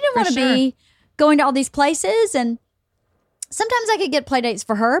 She didn't want to sure. be going to all these places. And sometimes I could get play dates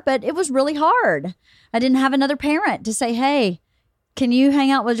for her, but it was really hard. I didn't have another parent to say, hey, can you hang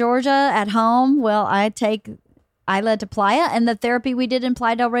out with Georgia at home? Well, I take Isla to Playa, and the therapy we did in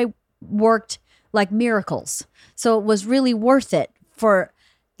Playa del Rey worked like miracles. So it was really worth it for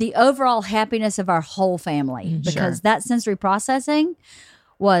the overall happiness of our whole family, because that sensory processing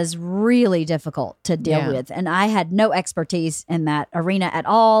was really difficult to deal Yeah. with. And I had no expertise in that arena at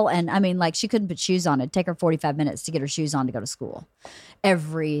all. And I mean, like, she couldn't put shoes on. It'd take her 45 minutes to get her shoes on to go to school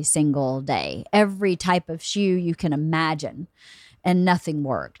every single day, every type of shoe you can imagine. And nothing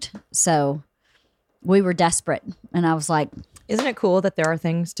worked. So we were desperate. And I was like, Isn't it cool that there are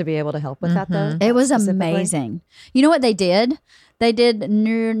things to be able to help with that, though? it was specifically? amazing. You know what they did? They did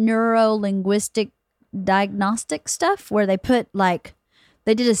neuro-linguistic diagnostic stuff where they put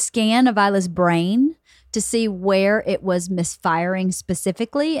they did a scan of Isla's brain to see where it was misfiring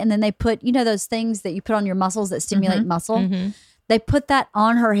specifically. And then they put, those things that you put on your muscles that stimulate muscle. They put that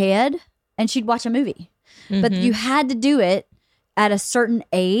on her head and she'd watch a movie. But you had to do it at a certain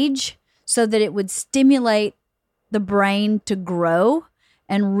age so that it would stimulate the brain to grow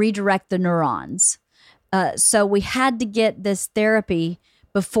and redirect the neurons. So we had to get this therapy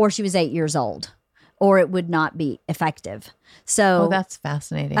before she was 8 years old, or it would not be effective. So Oh, that's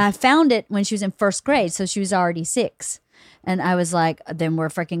fascinating. I found it when she was in first grade, so she was already 6. And I was like, then we're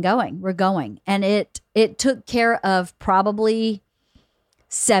freaking going. We're going. And it took care of probably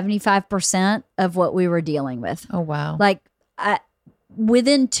 75% of what we were dealing with. oh, wow.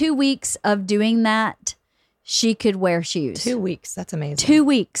 Within 2 weeks of doing that, she could wear shoes. 2 weeks. That's amazing. 2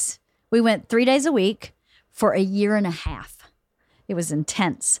 weeks. We went 3 days a week for a year and a half. It was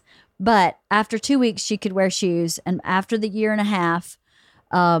intense. But after 2 weeks, she could wear shoes. And after the year and a half,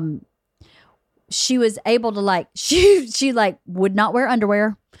 she was able to she would not wear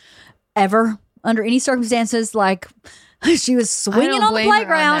underwear ever under any circumstances. Like, she was swinging don't on the blame her on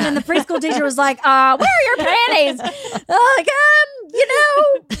playground that. and the preschool teacher was like, where are your panties?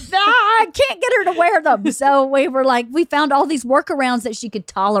 I can't get her to wear them. So we were like, we found all these workarounds that she could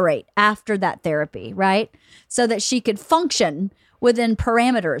tolerate after that therapy, right? So that she could function within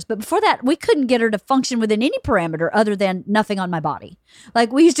parameters. But before that, we couldn't get her to function within any parameter other than nothing on my body.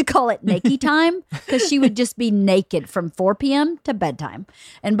 Like, we used to call it naked time because she would just be naked from 4 p.m. to bedtime.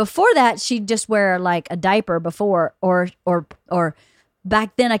 And before that, she'd just wear like a diaper before, or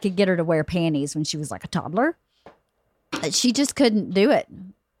back then I could get her to wear panties when she was like a toddler. She just couldn't do it.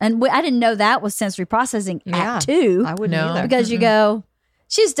 And I didn't know that was sensory processing Yeah, at 2 I wouldn't No. either. because you go,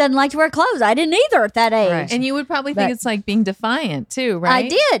 she just doesn't like to wear clothes. I didn't either at that age. Right. and you would probably But- think it's like being defiant too, I right?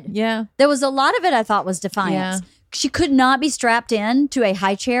 did. Yeah. There was a lot of it I thought was defiance. Yeah. She could not be strapped in to a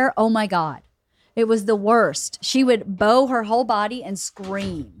high chair. Oh my God. It was the worst. She would bow her whole body and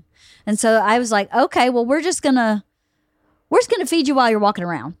scream. And so I was like, okay, well, we're just gonna feed you while you're walking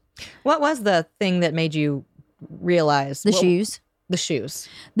around. What was the thing that made you realize The shoes. The shoes.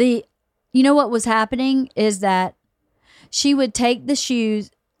 You know what was happening is that she would take the shoes,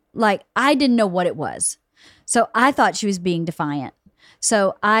 like, I didn't know what it was. So I thought she was being defiant.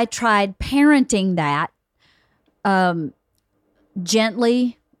 So I tried parenting that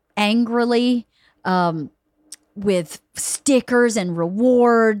gently, angrily, with stickers and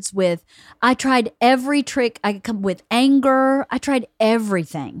rewards. I tried every trick I could come with, anger. I tried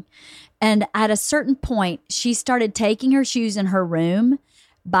everything. And at a certain point, she started taking her shoes in her room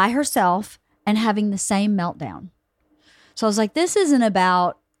by herself and having the same meltdown. So I was like, this isn't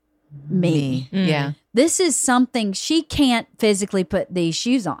about me. Yeah. This is something she can't physically put these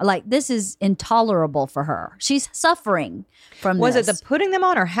shoes on. Like, this is intolerable for her. She's suffering from Was this. it the putting them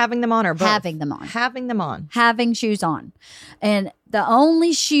on or having them on or both? Having them on. Having them on. Having shoes on. And the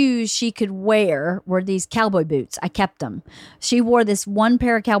only shoes she could wear were these cowboy boots. I kept them. She wore this one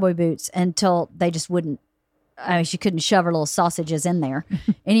pair of cowboy boots until they just wouldn't, she couldn't shove her little sausages in there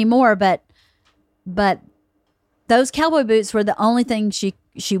anymore. But those cowboy boots were the only thing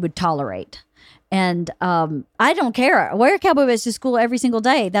she would tolerate. And I don't care. I wear cowboy boots to school every single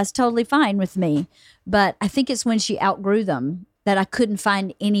day. That's totally fine with me. But I think it's when she outgrew them that I couldn't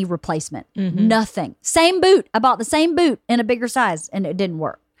find any replacement. Nothing. Same boot. I bought the same boot in a bigger size and it didn't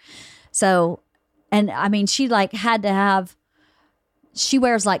work. So, and I mean, she wears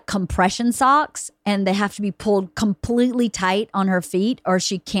like compression socks and they have to be pulled completely tight on her feet or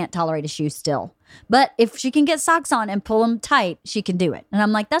she can't tolerate a shoe still. But if she can get socks on and pull them tight, she can do it. And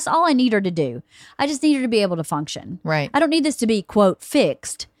I'm like, that's all I need her to do. I just need her to be able to function. Right. I don't need this to be, quote,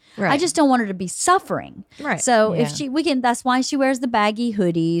 fixed. Right. I just don't want her to be suffering. Right. So Yeah. that's why she wears the baggy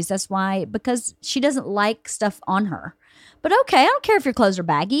hoodies. That's why, because she doesn't like stuff on her. But okay, I don't care if your clothes are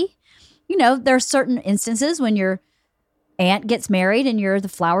baggy. There are certain instances when your aunt gets married and you're the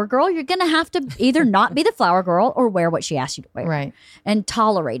flower girl, you're going to have to either not be the flower girl or wear what she asked you to wear. Right. And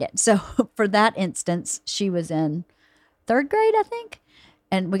tolerate it. So for that instance, she was in 3rd grade, I think.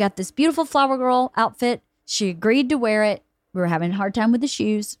 And we got this beautiful flower girl outfit. She agreed to wear it. We were having a hard time with the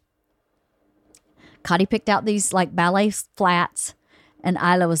shoes. Cotty picked out these like ballet flats And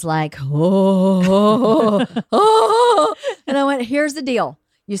Isla was like, oh, oh. And I went, here's the deal.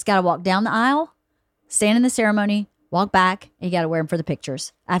 You just got to walk down the aisle, stand in the ceremony, walk back, and you got to wear them for the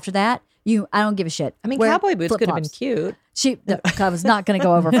pictures. After that, I don't give a shit. I mean, Wear cowboy boots could have been flip-flops. cute. I was not going to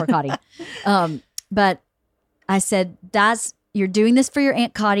go over for Cotty. But I said, you're doing this for your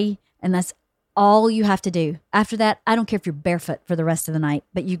Aunt Cotty, and that's all you have to do. After that, I don't care if you're barefoot for the rest of the night,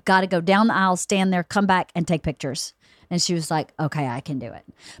 but you got to go down the aisle, stand there, come back, and take pictures. And she was like, okay, I can do it.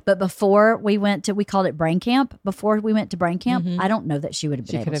 But before we called it brain camp. Before we went to brain camp, I don't know that she would have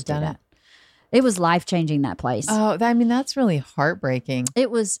been able to do that. It was life-changing, that place. Oh, I mean, that's really heartbreaking.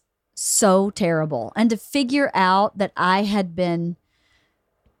 It was so terrible. And to figure out that I had been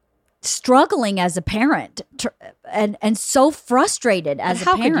struggling as a parent and so frustrated as a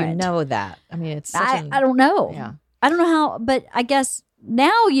How parent. could you know that? I mean, it's such I don't know. Yeah. I don't know how, but I guess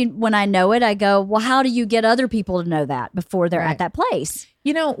now when I know it, I go, well, how do you get other people to know that before they're Right. at that place?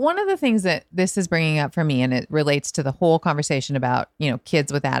 You know, one of the things that this is bringing up for me, and it relates to the whole conversation about,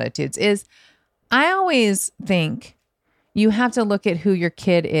 kids with attitudes, is I always think you have to look at who your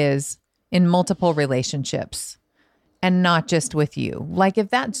kid is in multiple relationships and not just with you. Like if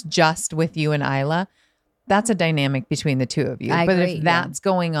that's just with you and Isla, that's a dynamic between the two of you. I But agree, if that's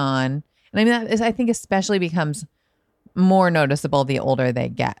going on, and I mean, that is, I think especially becomes more noticeable the older they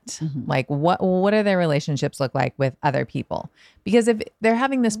get. Like what do their relationships look like with other people? Because if they're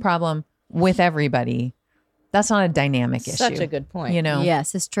having this problem with everybody, that's not a dynamic issue. Such a good point.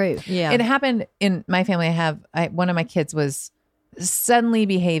 Yes, it's true. Yeah. It happened in my family. One of my kids was suddenly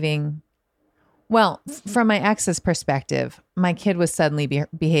behaving. Well, from my ex's perspective, my kid was suddenly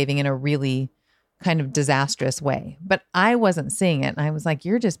behaving in a really kind of disastrous way, but I wasn't seeing it. And I was like,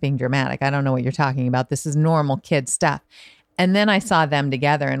 you're just being dramatic. I don't know what you're talking about. This is normal kid stuff. And then I saw them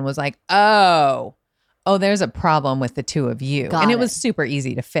together and was like, oh, there's a problem with the two of you. Got and it it. was super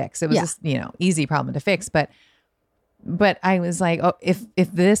easy to fix. It was Yeah. just, easy problem to fix. But I was like, oh, if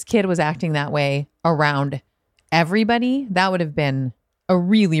this kid was acting that way around everybody, that would have been a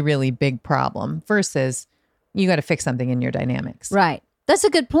really, really big problem versus you got to fix something in your dynamics. Right. That's a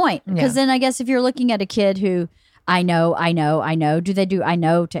good point. Because Yeah. then I guess if you're looking at a kid who I know, do they do I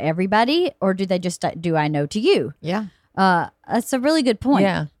know to everybody or do they just do I know to you? Yeah. That's a really good point.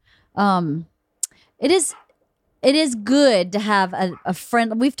 Yeah. It is good to have a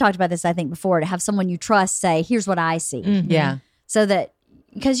friend. We've talked about this, I think, before, to have someone you trust say, here's what I see. Yeah. So that,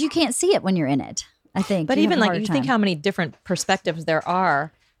 because you can't see it when you're in it, I think. But You have even a like harder you think time. how many different perspectives there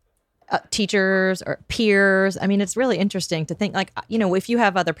are, teachers or peers. I mean, it's really interesting to think like, if you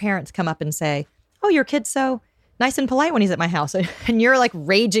have other parents come up and say, oh, your kid's so nice and polite when he's at my house, and you're like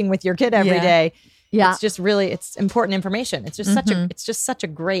raging with your kid every Yeah. day. Yeah. It's just really, it's important information. It's just such a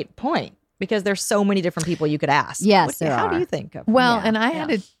great point because there's so many different people you could ask. Yes, there how do are. you think of? Well, Yeah. and I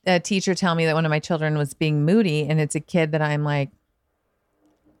had a teacher tell me that one of my children was being moody, and it's a kid that I'm like,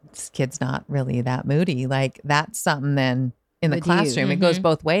 this kid's not really that moody. Like that's something then in the With you. classroom. It goes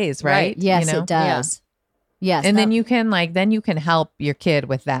both ways, right? Right. Yes, You know? it does. Yes. And then that- you can help your kid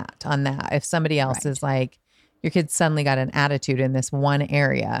with that on that. If somebody else is like, your kid suddenly got an attitude in this one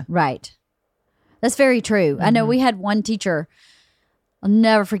area. Right. That's very true. I know we had one teacher. I'll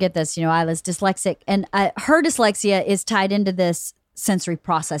never forget this. Isla's dyslexic, and her dyslexia is tied into this sensory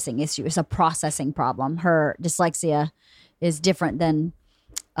processing issue. It's a processing problem. Her dyslexia is different than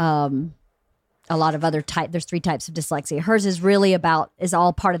a lot of other type. There's 3 types of dyslexia. Hers is really is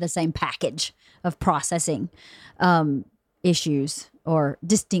all part of the same package of processing issues or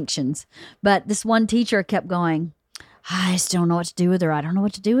distinctions. But this one teacher kept going, I just don't know what to do with her. I don't know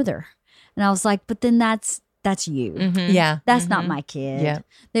what to do with her. And I was like, but then that's you. Yeah. That's not my kid. Yeah.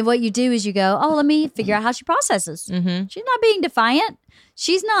 Then what you do is you go, let me figure out how she processes. She's not being defiant.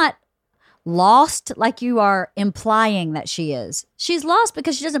 She's not lost like you are implying that she is. She's lost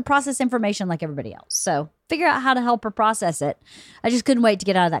because she doesn't process information like everybody else. So figure out how to help her process it. I just couldn't wait to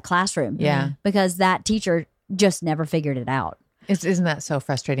get out of that classroom. Yeah. Because that teacher just never figured it out. Isn't that so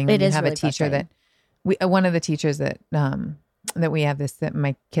frustrating when It you is have really a teacher that one of the teachers that we have that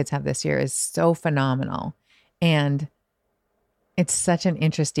my kids have this year is so phenomenal. And it's such an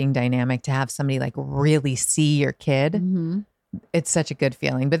interesting dynamic to have somebody like really see your kid. Mm-hmm. It's such a good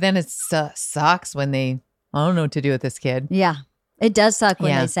feeling. But then it sucks when I don't know what to do with this kid. Yeah. It does suck when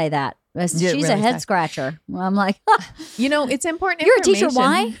Yeah. they say that. She's really a head sucks. scratcher. Well, I'm like, It's important. You're a teacher,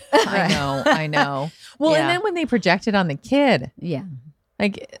 information. why? I know. Well, Yeah. and then when they project it on the kid, yeah.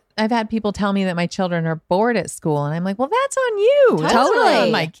 like I've had people tell me that my children are bored at school, and I'm like, well, that's on you. That's not Totally.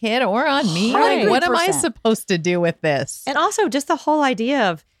 on my kid or on me. Like, what am I 100%. supposed to do with this? And also just the whole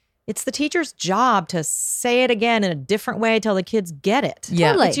idea of it's the teacher's job to say it again in a different way till the kids get it. Yeah.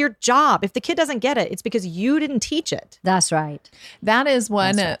 Totally. It's your job. If the kid doesn't get it, it's because you didn't teach it. That's right. That is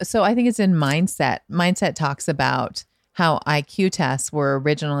one. So I think it's in Mindset. Mindset talks about how IQ tests were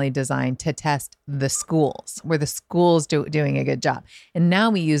originally designed to test the schools, where the schools doing a good job. And now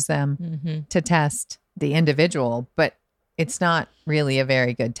we use them to test the individual, but it's not really a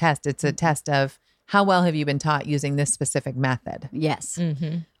very good test. It's a test of how well have you been taught using this specific method. Yes.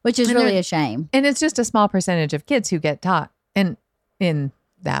 Mm-hmm. Which is And really they're- a shame. And it's just a small percentage of kids who get taught in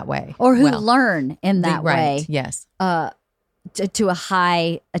that way. Or who Well, learn in that right. way Yes. to a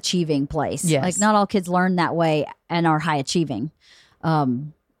high achieving place. Yes. Like not all kids learn that way and are high achieving.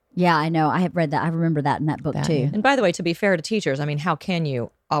 Yeah, I know. I have read that. I remember that in that book That, too. yeah. And by the way, to be fair to teachers, I mean, how can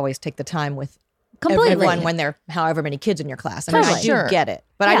you always take the time with Completely. everyone when there are however many kids in your class? I mean, I Totally. do Sure. get it.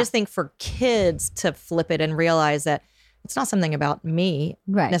 But I Yeah. just think for kids to flip it and realize that it's not something about me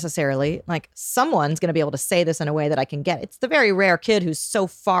Right. necessarily. Like someone's going to be able to say this in a way that I can get it. It's the very rare kid who's so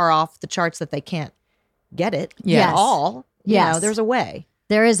far off the charts that they can't get it Yes. at all. You Yes. know, there's a way.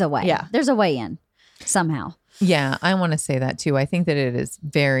 There is a way. Yeah. There's a way in somehow. Yeah, I want to say that too. I think that it is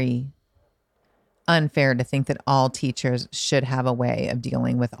very unfair to think that all teachers should have a way of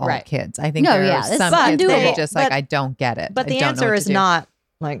dealing with all Right. kids. I think No, there yeah, are it's some kids that undoable. are just like, But- I don't get it. But I the don't know answer what is to do. not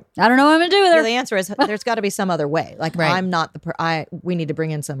like, I don't know what I'm going to do with her. the answer is there's got to be some other way. Like Right. I'm not we need to bring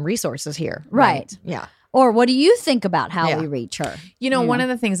in some resources here. Right. Yeah. Or what do you think about how Yeah. we reach her? You know, You one know. of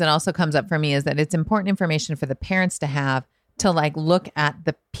the things that also comes up for me is that it's important information for the parents to have to like look at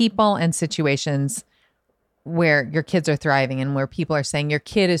the people and situations where your kids are thriving and where people are saying your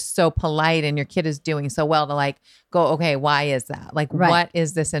kid is so polite and your kid is doing so well, to like go, okay, why is that? Like, Right. what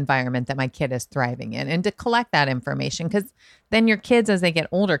is this environment that my kid is thriving in? And to collect that information, because then your kids, as they get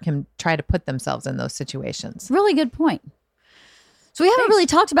older, can try to put themselves in those situations. Really good point. So we haven't really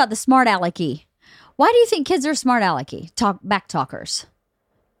talked about the smart alecky. Why do you think kids are smart alecky? Back talkers.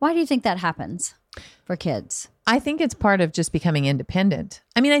 Why do you think that happens for kids? I think it's part of just becoming independent.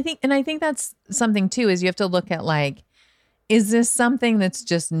 I mean, I think that's something too, is you have to look at like, is this something that's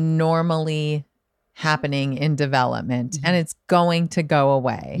just normally happening in development and it's going to go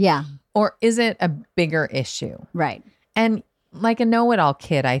away? Yeah, Or is it a bigger issue? right. And like a know-it-all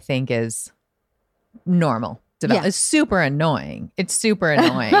kid, I think is normal. Yeah. It's super annoying. It's super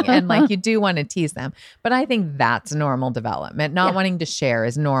annoying. And like you do want to tease them. But I think that's normal development. Not Yeah. wanting to share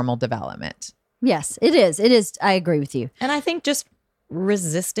is normal development. Yes, it is. It is. I agree with you. And I think just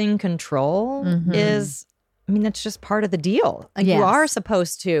resisting control Mhm. is, I mean, that's just part of the deal. Like Yes. you are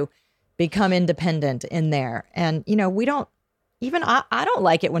supposed to become independent in there. And, you know, we don't, even I don't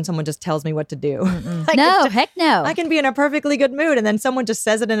like it when someone just tells me what to do. Like, No, it's- heck no. I can be in a perfectly good mood and then someone just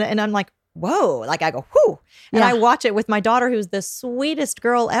says it and I'm like, whoa, like I go, whoo. And Yeah. I watch it with my daughter, who's the sweetest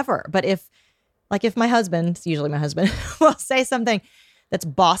girl ever. But if my husband, it's usually my husband, will say something that's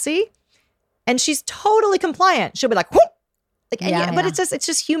bossy and she's totally compliant, she'll be like, whoo. Like, Yeah, but yeah. it's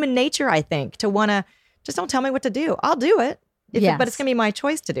just human nature, I think, to want to just don't tell me what to do. I'll do it. But Yes. it's going to be my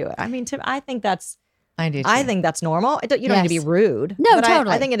choice to do it. I mean, I think that's I do. I too. think that's normal. You don't need to be Yes. rude. No, but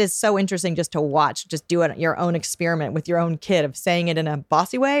totally. I think it is so interesting just to watch, just do your own experiment with your own kid of saying it in a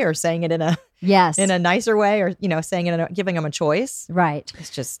bossy way or saying it in a yes. nicer way, or saying it giving them a choice. Right. It's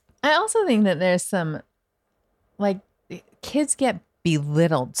just I also think that there's some, like, kids get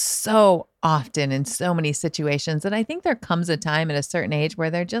belittled so often in so many situations that I think there comes a time at a certain age where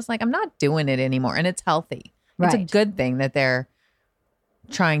they're just like, I'm not doing it anymore. And it's healthy. It's a Right. good thing that they're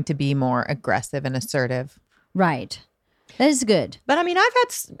trying to be more aggressive and assertive. Right. That is good. But I mean, I've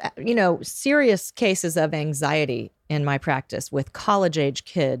had, serious cases of anxiety in my practice with college age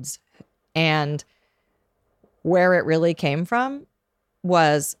kids. And where it really came from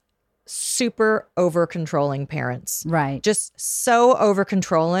was super over controlling parents. Right. Just so over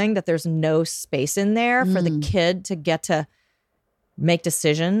controlling that there's no space in there for the kid to get to make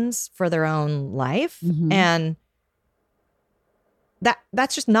decisions for their own life. Mhm. And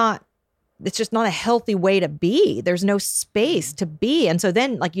that's just not, it's just not a healthy way to be. There's no space to be. And so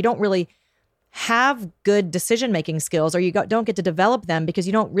then like you don't really have good decision making skills, or you don't get to develop them because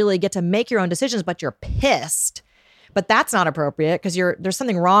you don't really get to make your own decisions, but you're pissed. But that's not appropriate because there's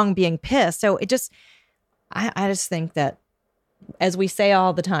something wrong being pissed. So it just, I just think that, as we say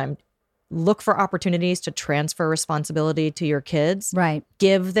all the time, look for opportunities to transfer responsibility to your kids. Right.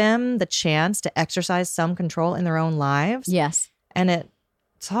 Give them the chance to exercise some control in their own lives. Yes. And it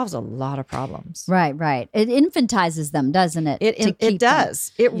solves a lot of problems. Right. Right. It infantizes them, doesn't it? To It keep them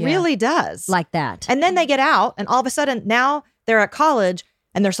does. It Yeah. really does. like that. And then they get out, and all of a sudden now they're at college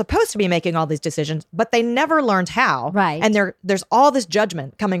and they're supposed to be making all these decisions, but they never learned how. Right. And there's all this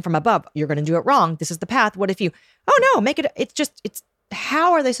judgment coming from above. You're going to do it wrong. This is the path. What if you, oh no, make it, it's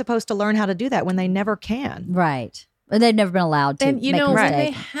how are they supposed to learn how to do that when they never can? Right. They've never been allowed to And you make know, a when they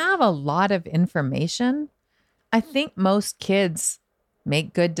mistake. have a lot of information, I think most kids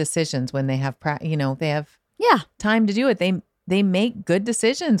make good decisions when they have, they have Yeah. time to do it. They make good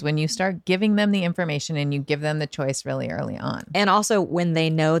decisions when you start giving them the information and you give them the choice really early on. And also when they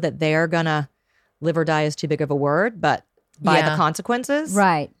know that they're going to live or die is too big of a word, but by Yeah. the consequences.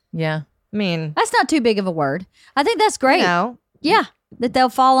 Right. Yeah. I mean, That's not too big of a word. I think that's great. you know, Yeah. That they'll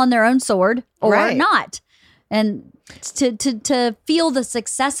fall on their own sword or Right. not. And to feel the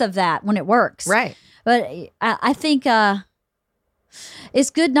success of that when it works. right. But I think it's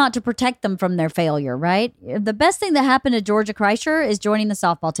good not to protect them from their failure, right? The best thing that happened to Georgia Kreischer is joining the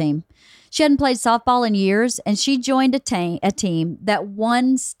softball team. She hadn't played softball in years, and she joined a team that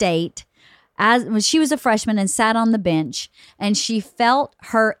won state when she was a freshman and sat on the bench, and she felt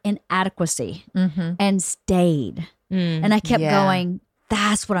her inadequacy and stayed. And I kept Yeah. going,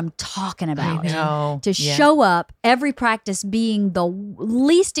 that's what I'm talking about. I know. To Yeah. show up every practice being the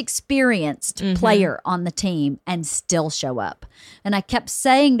least experienced player on the team and still show up. And I kept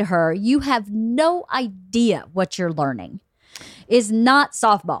saying to her, you have no idea what you're learning. Is not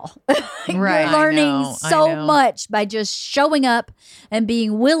softball. Right, You're learning I so know. much by just showing up and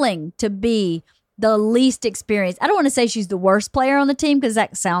being willing to be the least experienced. I don't want to say she's the worst player on the team because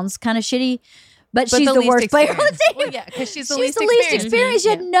that sounds kind of shitty, but she's the least worst player on the experienced. team. Well, yeah, because she's the She's least the least experienced.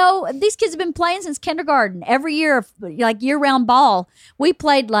 experienced. You had these kids have been playing since kindergarten. Every year, like year-round ball. We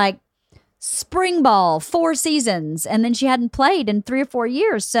played like spring ball 4 seasons, and then she hadn't played in 3 or 4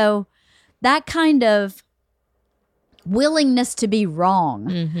 years. So that kind of willingness to be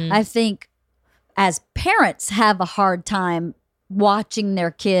wrong, I think, as parents have a hard time watching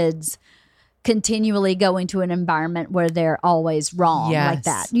their kids continually go into an environment where they're always wrong like Yes.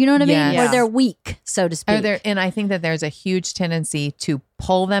 that. You know what I mean? Yes. Where Yeah. they're weak, so to speak. And I think that there's a huge tendency to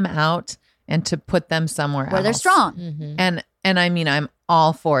pull them out and to put them somewhere where they're else. strong. And I mean, I'm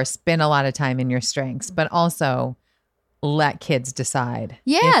all for spend a lot of time in your strengths, but also let kids decide.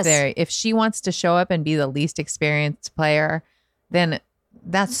 Yes. If she wants to show up and be the least experienced player, then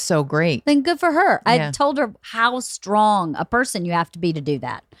that's so great. Then good for her. I Yeah. told her how strong a person you have to be to do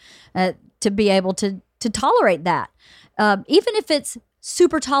that, to be able to tolerate that, even if it's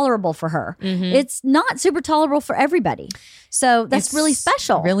super tolerable for her. It's not super tolerable for everybody. So that's It's really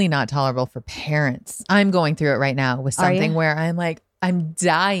special. Really not tolerable for parents. I'm going through it right now with Are you? something where I'm like, I'm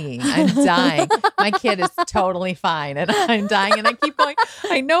dying. I'm dying. My kid is totally fine and I'm dying. And I keep going,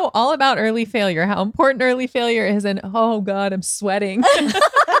 I know all about early failure, how important early failure is. And oh God, I'm sweating.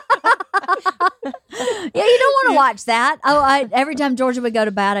 Yeah, you don't want to watch that. Every time Georgia would go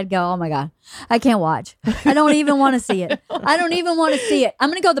to bed, I'd go, oh my God, I can't watch. I don't even want to see it. I don't even want to see it. I'm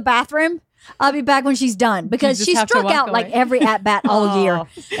going to go to the bathroom. I'll be back when she's done because just she have to struck walk out like away. every at bat all year.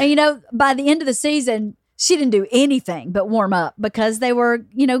 And by the end of the season, she didn't do anything but warm up because they were,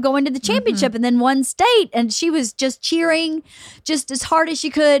 going to the championship and then won state. And she was just cheering just as hard as she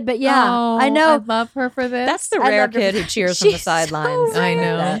could. But yeah, Oh, I know. I love her for this. That's the I rare loved her. kid who cheers from the She's so sidelines. I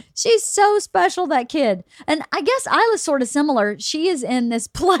know. She's so special, that kid. And I guess Isla's sort of similar. She is in this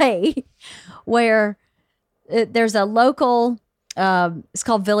play where there's a local, it's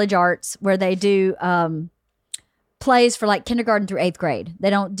called Village Arts, where they do plays for like kindergarten through 8th grade.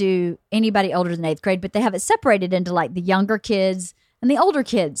 They don't do anybody older than 8th grade, but they have it separated into like the younger kids and the older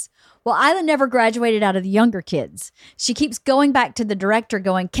kids. Well, Isla never graduated out of the younger kids. She keeps going back to the director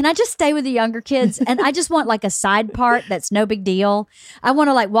going, can I just stay with the younger kids? And I just want like a side part that's no big deal. I want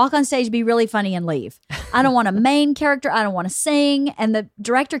to like walk on stage, be really funny and leave. I don't want a main character. I don't want to sing. And the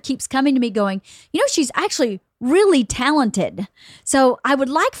director keeps coming to me going, she's actually really talented. So I would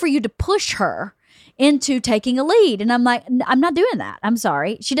like for you to push her into taking a lead. And I'm like, I'm not doing that. I'm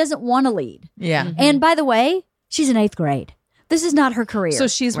sorry. She doesn't want to lead. Yeah. And by the way, she's in 8th grade. This is not her career. So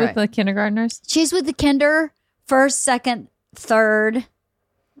she's with Right. the kindergartners? She's with the kinder, 1st, 2nd, 3rd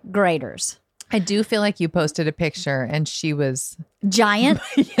graders. I do feel like you posted a picture and she was Giant.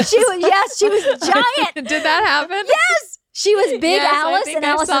 She was giant. Did that happen? Yes. She was Big Yes, I Alice think in I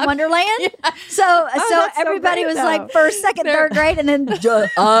Alice saw- in Wonderland. So that's so everybody great, was like though. 1st, 2nd, They're- 3rd grade, and then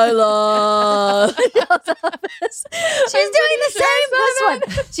Isla. She's doing the same. This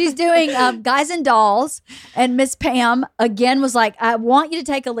one. She's doing Guys and Dolls, and Miss Pam again was like, "I want you to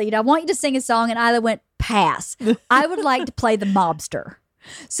take a lead. I want you to sing a song." And Isla went, "Pass. I would like to play the mobster."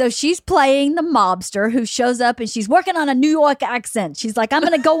 So she's playing the mobster who shows up and she's working on a New York accent. She's like, I'm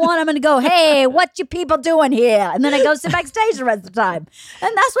going to go on. I'm going to go, hey, what you people doing here? And then I go sit backstage the rest of the time.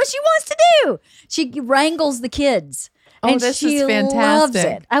 And that's what she wants to do. She wrangles the kids. Oh, And this she is loves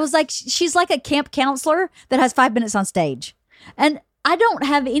fantastic. it. I was like, she's like a camp counselor that has 5 minutes on stage. And I don't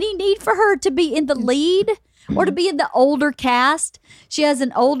have any need for her to be in the lead or to be in the older cast. She has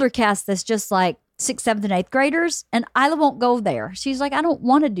an older cast that's just like 6th, 7th, and 8th graders. And Isla won't go there. She's like, I don't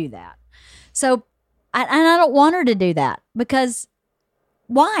want to do that. So, and I don't want her to do that because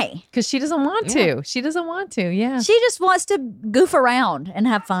why? Because she doesn't want to. She doesn't want to. Yeah. She just wants to goof around and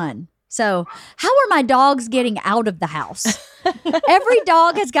have fun. So, how are my dogs getting out of the house? Every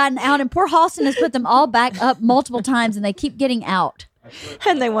dog has gotten out, and poor Halston has put them all back up multiple times, and they keep getting out.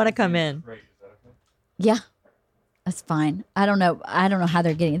 And they want to come in. Yeah, that's fine. I don't know how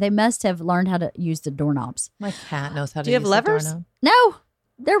they're getting it. They must have learned how to use the doorknobs. My cat knows how to Do you have use levers? the doorknob. No,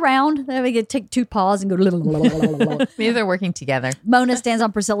 they're round. They can take 2 paws and go. Maybe they're working together. Mona stands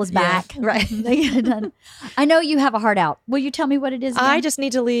on Priscilla's back. Right. They get it done. I know you have a heart out. Will you tell me what it is? Again? I just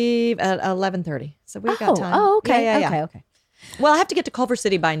need to leave at 11:30. So we've got time. Oh, okay. Yeah. Okay. Well, I have to get to Culver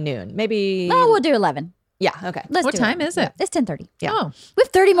City by noon. Maybe. Oh, we'll do 11. Yeah. Okay. Let's What do time is it? It's 10:30. Yeah. Oh, We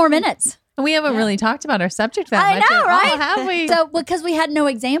have 30 more minutes. we haven't really talked about our subject that I much. know, at all, right? have we? So, because we had no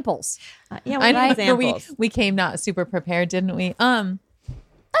examples. Yeah. I We know need examples. we came not super prepared, didn't we?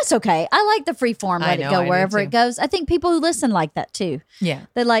 That's okay. I like the free form, I let know, it go I do wherever too. it goes. I think people who listen like that too. Yeah.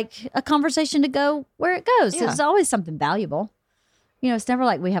 They like a conversation to go where it goes. Yeah. It's always something valuable. You know, it's never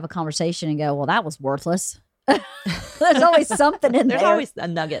like we have a conversation and go, well, that was worthless. There's always something in There's there. always a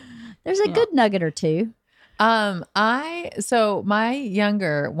nugget. There's a good nugget or two. So my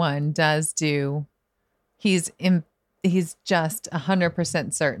younger one does do. He's just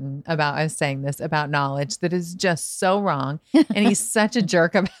 100% certain about us saying this about knowledge that is just so wrong, and he's such a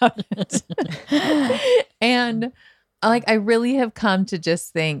jerk about it. And like, I really have come to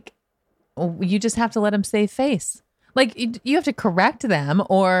just think, well, you just have to let him save face. Like, you have to correct them,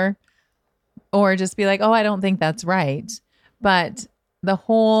 or just be like, oh, I don't think that's right. But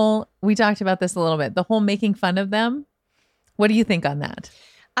we talked about this a little bit. The whole making fun of them. What do you think on that?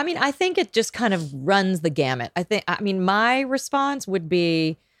 I mean, I think it just kind of runs the gamut. I mean, my response would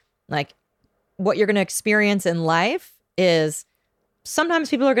be like, what you're going to experience in life is sometimes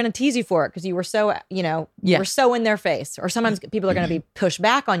people are going to tease you for it because you were so, you were so in their face. Or sometimes people are going to be pushed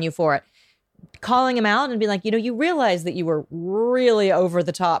back on you for it. Calling them out and be like, you realize that you were really over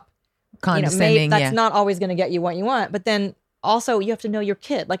the top. Condescending. That's not always going to get you what you want. But then also you have to know your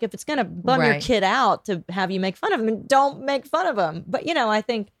kid. Like if it's going to bum your Right. kid out to have you make fun of him, don't make fun of him. But, I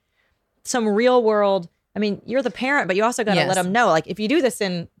think some real world, I mean, you're the parent, but you also got to Yes. let them know, like if you do this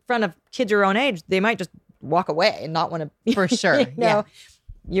in front of kids your own age, they might just walk away and not want to, For sure.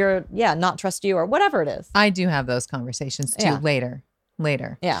 not trust you or whatever it is. I do have those conversations too Yeah. later.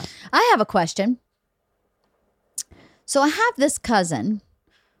 Yeah. I have a question. So I have this cousin.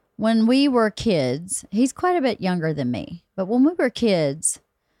 When we were kids, he's quite a bit younger than me. But when we were kids,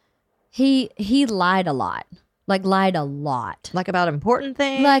 he lied a lot. Like lied a lot. Like about important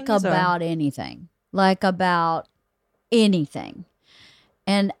things. Like or- about anything. Like about anything.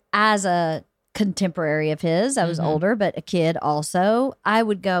 And as a contemporary of his, I was older, but a kid also, I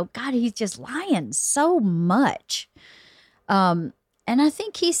would go, God, he's just lying so much. And I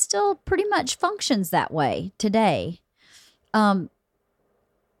think he still pretty much functions that way today. I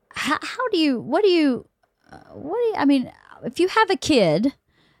mean, if you have a kid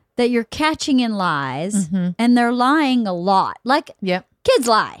that you're catching in lies and they're lying a lot, like Yep. kids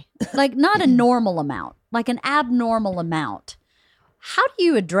lie, like not a normal amount, like an abnormal amount. How do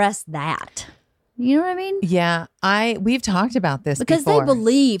you address that? You know what I mean? Yeah. We've talked about this Because before.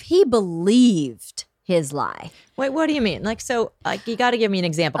 he believed his lie. Wait, what do you mean? Like, so, like, you got to give me an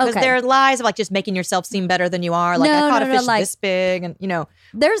example because Okay. there are lies of like just making yourself seem better than you are. Like, No, I caught no, a no, fish like- this big, and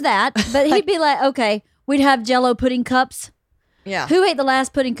There's that, but he'd be like, okay, we'd have Jell-O pudding cups. yeah. Who ate the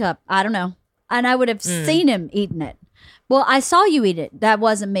last pudding cup? I don't know. And I would have seen him eating it. Well, I saw you eat it. That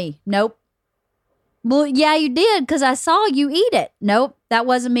wasn't me. Nope. Well, yeah, you did because I saw you eat it. Nope, that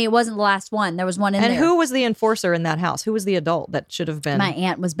wasn't me. It wasn't the last one. There was one in And there. who was the enforcer in that house? Who was the adult that should have been? My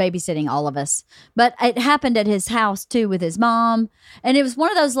aunt was babysitting all of us. But it happened at his house too with his mom. And it was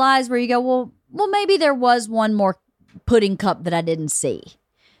one of those lies where you go, well, maybe there was one more pudding cup that I didn't see.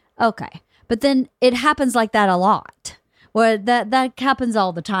 Okay. But then it happens like that a lot. Well, that happens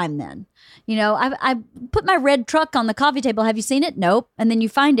all the time then. I put my red truck on the coffee table. Have you seen it? Nope. And then you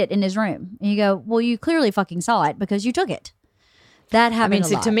find it in his room. And you go, well, you clearly fucking saw it because you took it. That I happened mean, a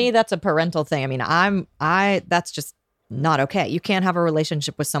see, lot. to me, that's a parental thing. I mean, that's just not okay. You can't have a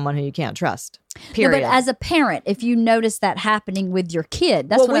relationship with someone who you can't trust. No, Period. but as a parent, if you notice that happening with your kid,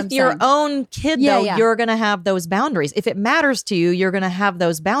 that's well, what with I'm your saying. own kid, Yeah, though, yeah. you're going to have those boundaries. If it matters to you, you're going to have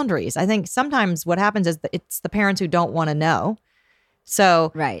those boundaries. I think sometimes what happens is that it's the parents who don't want to know.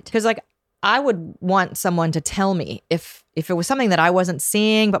 So, Right. because like I would want someone to tell me if it was something that I wasn't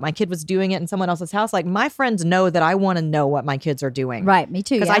seeing, but my kid was doing it in someone else's house. Like my friends know that I want to know what my kids are doing. Right. Me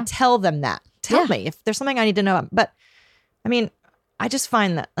too. Because Yeah. I tell them that. Tell Yeah. me if there's something I need to know. But I mean, I just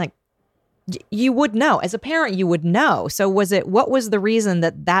find that like you would know as a parent, you would know. So what was the reason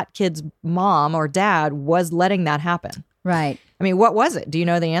that kid's mom or dad was letting that happen? Right. I mean, what was it? Do you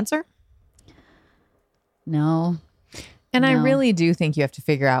know the answer? No. And I No. really do think you have to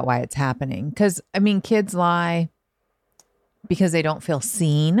figure out why it's happening. Because, I mean, kids lie because they don't feel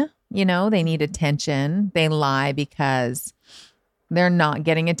seen. You know, they need attention. They lie because they're not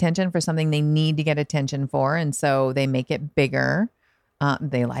getting attention for something they need to get attention for. And so they make it bigger.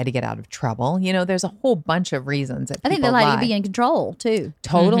 They lie to get out of trouble. You know, there's a whole bunch of reasons that I think they people lie to be in control too.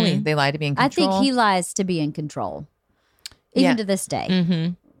 Totally. They lie to be in I control. think he lies to be in control, even Yeah. to this day.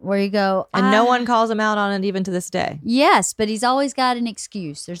 Mm-hmm. Where you go, And no one calls him out on it even to this day. Yes, but he's always got an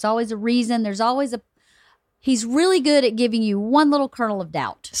excuse. There's always a reason. There's always a. He's really good at giving you one little kernel of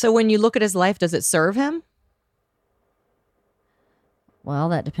doubt. So when you look at his life, does it serve him? Well,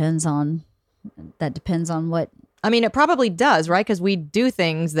 that depends on what. I mean, it probably does, right? Because we do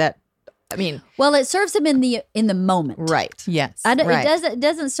things that, I mean, Well, it serves him in the moment. right. Yes. I don't, Right. It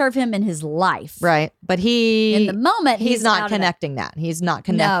doesn't serve him in his life. Right. But In the moment, he's out not of it. connecting that. He's not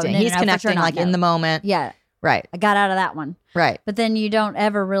connecting. no, He's no, for connecting sure not, like in no. the moment. Yeah, Right. I got out of that one. Right. But then you don't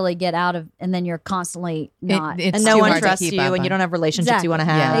ever really get out of, and then you're constantly not. it's And no too one hard to trusts keep you up and you on. don't have relationships you want to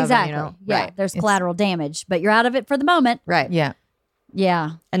Yeah. have. and, Exactly. you know, Yeah. Right. There's It's- collateral damage, but you're out of it for the moment. Right. Yeah.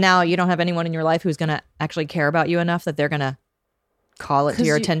 Yeah. And now you don't have anyone in your life who's going to actually care about you enough that they're going to call it to 'Cause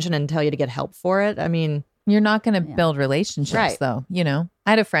your you- attention and tell you to get help for it. I mean, You're not going to Yeah. build relationships Right. though. You know, I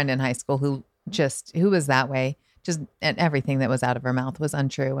had a friend in high school who was that way. Just and everything that was out of her mouth was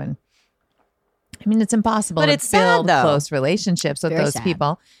untrue. And I mean, it's impossible But to it's sad, build though. close relationships with Very those sad.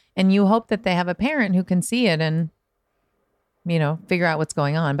 people. And you hope that they have a parent who can see it and, you know, figure out what's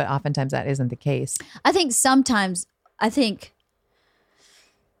going on. But oftentimes that isn't the case. I think sometimes,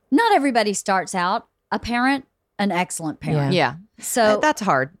 not everybody starts out a parent, an excellent parent. yeah. So That's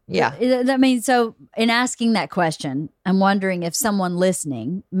hard. Yeah. I mean, so in asking that question, I'm wondering if someone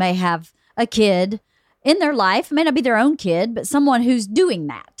listening may have a kid in their life, it may not be their own kid, but someone who's doing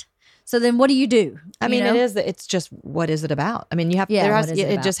that. So then what do you do? I You mean, know? it's just, what is it about? I mean, you have, Yeah, there has, what is it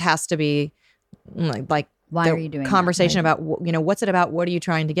it about? just has to be like Why the are you doing that? conversation Right. about, you know, what's it about? What are you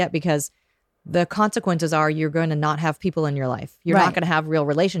trying to get? Because the consequences are you're going to not have people in your life. You're Right. not going to have real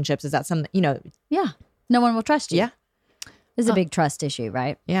relationships. Is that something, you know? Yeah. No one will trust you. Yeah. It's a big trust issue,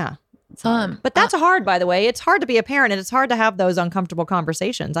 right? Yeah. But But that's hard, by the way. It's hard to be a parent and it's hard to have those uncomfortable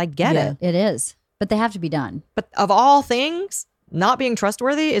conversations. I get Yeah. it. It is. But they have to be done. But of all things, not being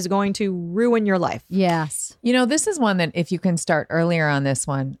trustworthy is going to ruin your life. Yes. You know, this is one that if you can start earlier on this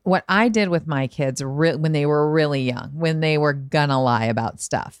one, what I did with my kids when they were really young, when they were gonna lie about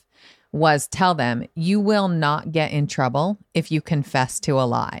stuff, was tell them, you will not get in trouble if you confess to a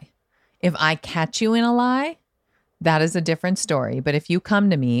lie. If I catch you in a lie, that is a different story. But if you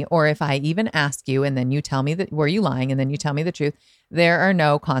come to me, or if I even ask you and then you tell me that were you lying and then you tell me the truth, there are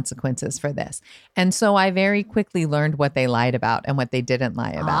no consequences for this. And so I very quickly learned what they lied about and what they didn't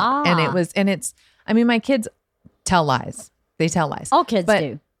lie about. I mean, my kids tell lies. They tell lies. All kids But-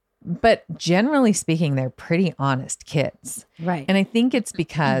 do. But generally speaking, they're pretty honest kids. Right. And I think it's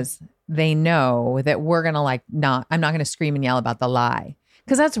because they know that we're going to I'm not going to scream and yell about the lie.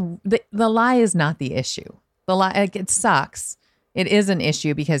 Because that's the lie is not the issue. The lie, like, it sucks. It is an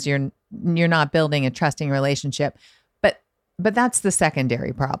issue because you're not building a trusting relationship. But that's the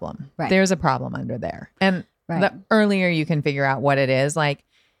secondary problem. Right. There's a problem under there. And Right. the earlier you can figure out what it is, like,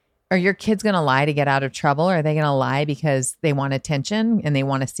 are your kids going to lie to get out of trouble? Or are they going to lie because they want attention and they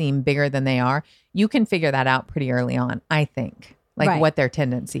want to seem bigger than they are? You can figure that out pretty early on, I think, like Right. what their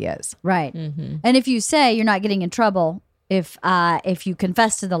tendency is. Right. Mm-hmm. And if you say you're not getting in trouble if you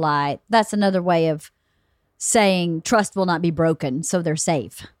confess to the lie, that's another way of saying trust will not be broken, so they're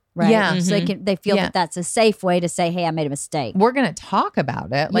safe. Right. Yeah. So they feel Yeah. that that's a safe way to say, hey, I made a mistake. We're going to talk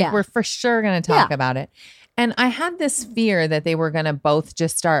about it. Like, Yeah. we're for sure going to talk Yeah. about it. And I had this fear that they were going to both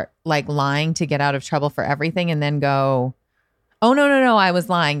just start like lying to get out of trouble for everything and then go, oh, no, I was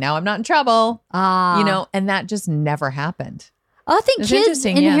lying. Now I'm not in trouble. You know, and that just never happened. I think It's kids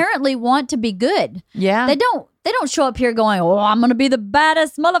interesting, yeah. inherently want to be good. Yeah. They don't They don't show up here going, "Oh, I'm going to be the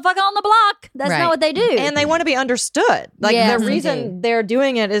baddest motherfucker on the block." That's Right. not what they do. And they want to be understood. Like Yes, the they reason they're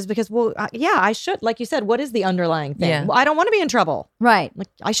doing it is because, well, yeah, I should, like you said, what is the underlying thing? Yeah. Well, I don't want to be in trouble. right. Like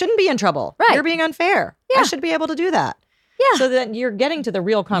I shouldn't be in trouble. Right. You're being unfair. Yeah. I should be able to do that. Yeah. So that you're getting to the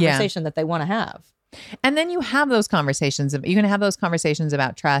real conversation that they want to have. And then you have those conversations. You can have those conversations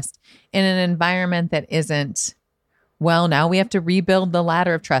about trust in an environment that isn't, well, now we have to rebuild the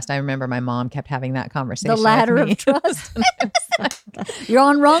ladder of trust. I remember my mom kept having that conversation. The ladder with me. of trust. You're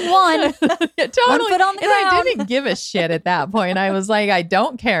on rung one. Yeah, totally. foot on the and I ground. didn't give a shit at that point. I was like, I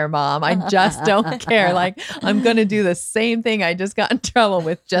don't care, Mom. I just don't care. Like, I'm going to do the same thing I just got in trouble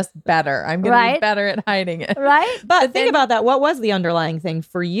with, just better. I'm going to be Right. better at hiding it. Right? But think about that. What was the underlying thing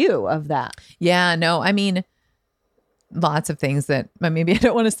for you of that? Yeah, no, I mean, lots of things that maybe I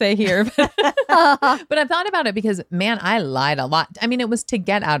don't want to say here, but, but I've thought about it because, man, I lied a lot. I mean, it was to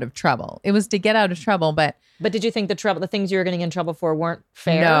get out of trouble. It was to get out of trouble, but But did you think the things you were getting in trouble for weren't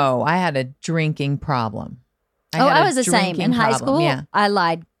fair? no, I had a drinking problem. Oh, had I a was the same. drinking In high problem. school, Yeah. I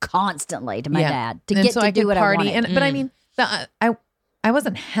lied constantly to my Yeah. dad to And get so to I do could what party. I wanted. But I mean, I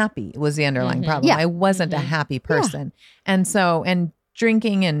wasn't happy was the underlying problem. Yeah. I wasn't a happy person. And so, and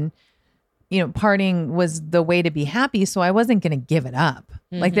drinking and, partying was the way to be happy. So I wasn't going to give it up.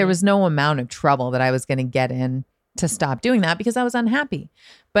 Like there was no amount of trouble that I was going to get in to stop doing that because I was unhappy.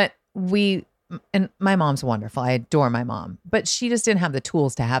 But and my mom's wonderful. I adore my mom, but she just didn't have the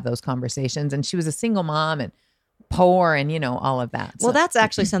tools to have those conversations. And she was a single mom and poor and, all of that. Well, So- that's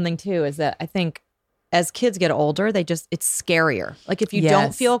actually something too, is that I think as kids get older, it's scarier. Like if you don't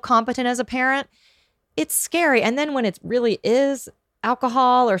Yes. feel competent as a parent, it's scary. And then when it really is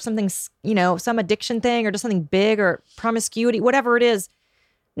alcohol or something, some addiction thing or just something big or promiscuity, whatever it is,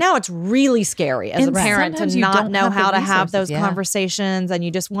 now it's really scary as a And parent to sometimes you not don't know have the how to have resources, those yeah. conversations. And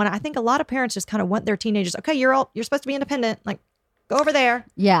you just want to, I think a lot of parents just kind of want their teenagers, okay, you're supposed to be independent. Like go over there.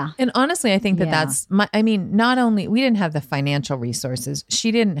 yeah. And honestly, I think that Yeah. that's not only, we didn't have the financial resources,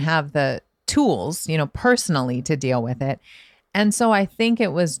 she didn't have the tools, personally to deal with it. And so I think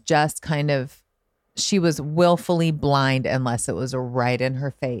it was just kind of, she was willfully blind unless it was right in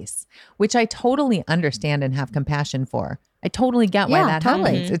her face, which I totally understand and have compassion for. I totally get why Yeah, that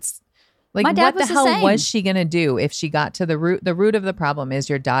totally. happens. It's like, My dad what the was the hell same. was she going to do if she got to the root? The root of the problem is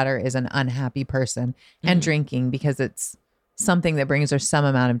your daughter is an unhappy person and drinking because it's something that brings her some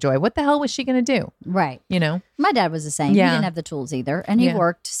amount of joy. What the hell was she going to do? Right. My dad was the same. Yeah. He didn't have the tools either. And he Yeah.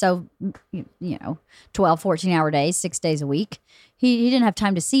 worked. So, 12, 14-hour days, 6 days a week. He didn't have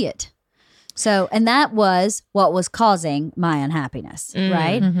time to see it. So, and that was what was causing my unhappiness,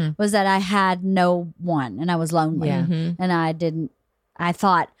 right? Was that I had no one and I was lonely. Yeah. And I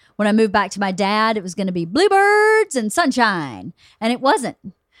thought when I moved back to my dad, it was going to be bluebirds and sunshine. And it wasn't.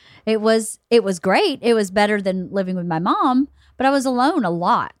 It was great. It was better than living with my mom, but I was alone a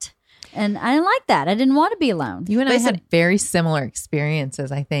lot. And I didn't like that. I didn't want to be alone. You and I Listen- had very similar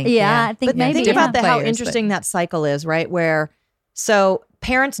experiences, I think. Yeah, I think But maybe. think yeah. about how players, interesting that cycle is, right? Where so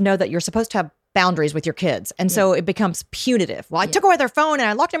parents know that you're supposed to have boundaries with your kids. And so it becomes punitive. Well, I took away their phone and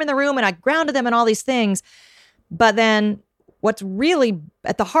I locked them in the room and I grounded them and all these things. But then what's really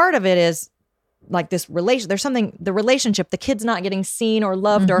at the heart of it is like this the relationship, the kid's not getting seen or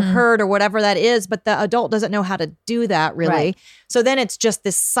loved or heard or whatever that is, but the adult doesn't know how to do that really. Right. So then it's just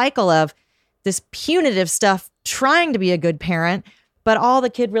this cycle of this punitive stuff, trying to be a good parent, but all the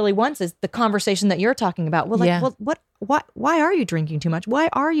kid really wants is the conversation that you're talking about. Well, like, Yeah. why are you drinking too much? Why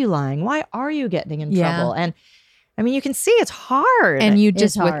are you lying? Why are you getting in Yeah. trouble? And I mean, you can see it's hard. And you It's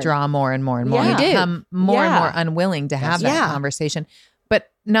just hard. withdraw more and more and more. Yeah. You You do. become more and Yeah. more unwilling to have that Yeah. conversation. But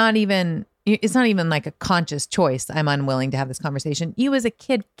it's not even like a conscious choice. I'm unwilling to have this conversation. You as a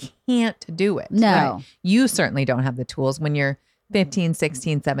kid can't do it. No. You certainly don't have the tools when you're 15,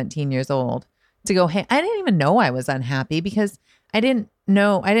 16, 17 years old to go, hey, I didn't even know I was unhappy because I didn't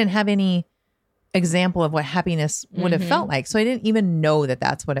have any example of what happiness would have felt like. So I didn't even know that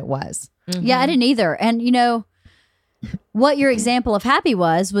that's what it was. Yeah, I didn't either. And what your example of happy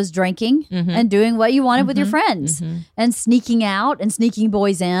was drinking and doing what you wanted with your friends and sneaking out and sneaking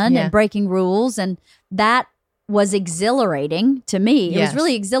boys in Yeah. and breaking rules. And that was exhilarating to me. It Yes. was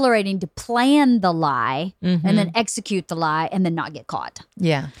really exhilarating to plan the lie and Mm-hmm. then execute the lie and then not get caught.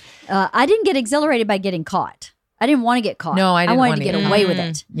 Yeah. I didn't get exhilarated by getting caught. I didn't want to get caught. No, I didn't wanted want to to get get away caught. with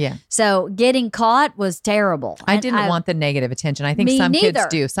it. Yeah. So getting caught was terrible. I And didn't want the negative attention. I think Me some neither. kids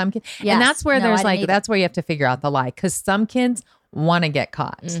do. Some kids, Yes. and that's where No, I there's didn't like either. that's where you have to figure out the lie because some kids want to get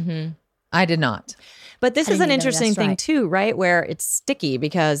caught. I did not. But this I is didn't an either. interesting That's thing right. too, right? Where it's sticky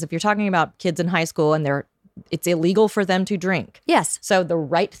because if you're talking about kids in high school and they're it's illegal for them to drink. Yes. So the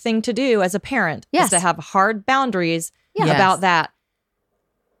right thing to do as a parent Yes. is to have hard boundaries Yeah. Yes. about that.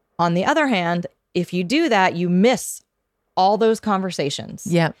 On the other hand, if you do that, you miss all those conversations.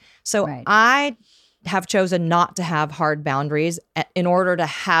 Yeah. So Right. I have chosen not to have hard boundaries in order to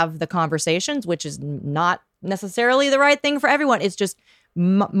have the conversations, which is not necessarily the right thing for everyone. It's just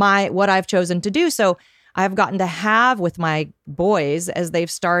what I've chosen to do. So I've gotten to have with my boys as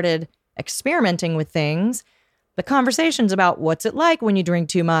they've started experimenting with things, the conversations about what's it like when you drink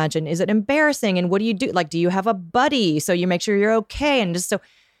too much, and is it embarrassing, and what do you do? Like, do you have a buddy so you make sure you're okay? And just so,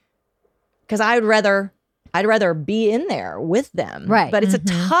 because I'd rather be in there with them, Right. But it's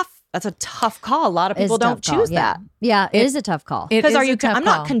that's a tough call. A lot of It's people a don't tough call. choose Yeah. that. Yeah, it is a tough call. It Because is are a you? tough I'm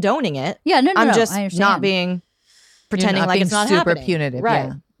not call. condoning it. Yeah, no, I'm no, just I understand. not being You're pretending not like being it's not super happening. punitive. Right.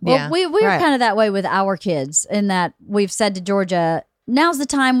 Yeah. Well, Yeah. we were Right. kind of that way with our kids in that we've said to Georgia, now's the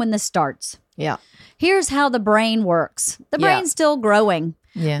time when this starts. Yeah. Here's how the brain works. The Yeah. brain's still growing.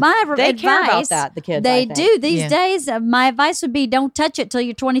 Yeah. My They advice, care about that, the kids, They I think. do these Yeah. days. My advice would be don't touch it till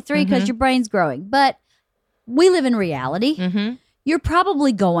you're 23 because your brain's growing. But we live in reality. Mm-hmm. You're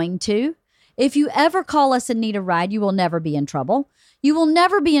probably going to. If you ever call us and need a ride, you will never be in trouble. You will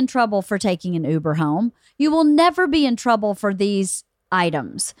never be in trouble for taking an Uber home. You will never be in trouble for these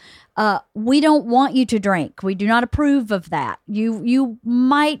items. We don't want you to drink. We do not approve of that. You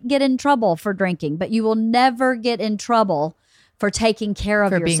might get in trouble for drinking, but you will never get in trouble for taking care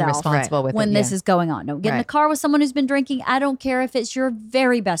of For being yourself responsible with when it. this Yeah. is going on. Don't get in a Right. car with someone who's been drinking. I don't care if it's your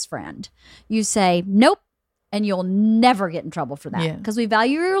very best friend. You say nope, and you'll never get in trouble for that Yeah. because we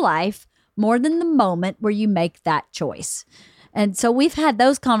value your life more than the moment where you make that choice. And so we've had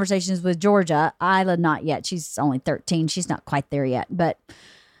those conversations with Georgia. Isla, not yet. She's only 13. She's not quite there yet.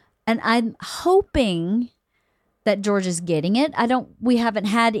 And I'm hoping that Georgia's getting it. We haven't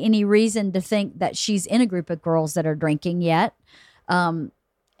had any reason to think that she's in a group of girls that are drinking yet. And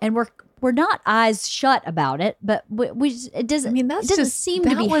we're not eyes shut about it, but it doesn't. I mean, that's it doesn't just seem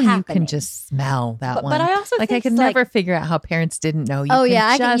that to be one happening. you can just smell that But one. I also like I think could it's like- never figure out how parents didn't know. You Oh, can yeah,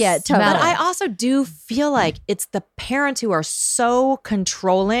 I can- just yeah, totally. smell But it. I also do feel like it's the parents who are so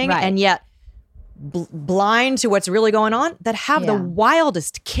controlling Right. and yet blind to what's really going on that have the Yeah.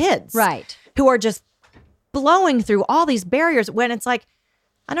 wildest kids. Right. Who are just blowing through all these barriers when it's like,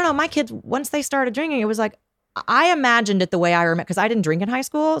 I don't know, my kids, once they started drinking, it was like, I imagined it the way I remember, because I didn't drink in high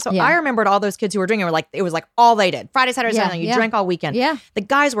school. So Yeah. I remembered all those kids who were drinking were like, it was like all they did. Friday, Saturday, Yeah, Sunday, you yeah. drank all weekend. Yeah. The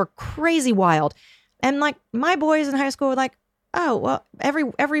guys were crazy wild. And like my boys in high school were like, oh, well,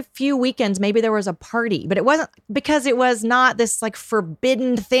 every few weekends, maybe there was a party, but it wasn't because it was not this like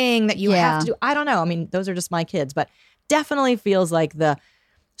forbidden thing that you Yeah. have to do. I don't know. I mean, those are just my kids, but definitely feels like the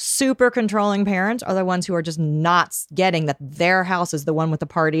super controlling parents are the ones who are just not getting that their house is the one with the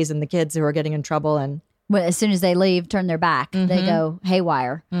parties and the kids who are getting in trouble. And Well, as soon as they leave, turn their back, they Mhm. go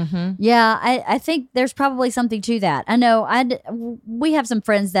haywire. Mhm. Yeah, I think there's probably something to that. I know we have some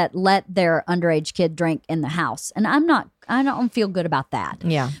friends that let their underage kid drink in the house, and I don't feel good about that.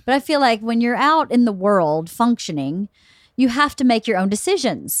 yeah, But I feel like when you're out in the world functioning, you have to make your own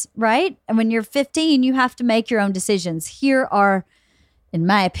decisions, right? And when you're 15, you have to make your own decisions. Here are, in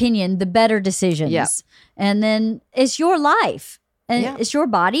my opinion, the better decisions. Yeah. And then it's your life and Yeah. it's your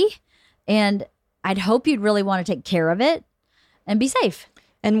body. And I'd hope you'd really want to take care of it and be safe.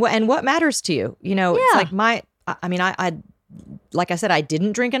 and what matters to you? You know, it's Yeah. like I like I said, I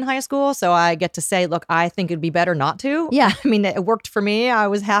didn't drink in high school, so I get to say, look, I think it'd be better not to. Yeah. I mean, it worked for me. I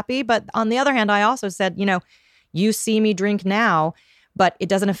was happy, but on the other hand, I also said, you know, you see me drink now, but it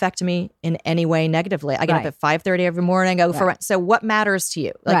doesn't affect me in any way negatively. I get Right. up at 5:30 every morning, go for Right. so what matters to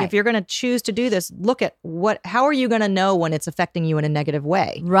you? Like Right. if you're going to choose to do this, look at how are you going to know when it's affecting you in a negative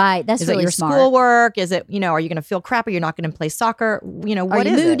way? Right. That's Is really it your smart. schoolwork? Is it, you know, are you going to feel crappy? You're not going to play soccer? You know, Are what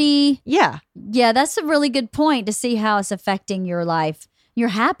you is it? moody? Yeah. Yeah, that's a really good point to see how it's affecting your life, your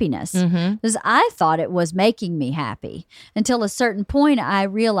happiness. Mm-hmm. Because I thought it was making me happy until a certain point I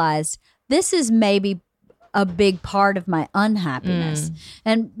realized this is maybe a big part of my unhappiness.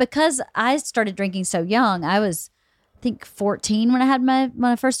 And because I started drinking so young, I was, I think, 14 when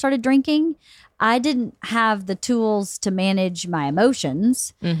I first started drinking. I didn't have the tools to manage my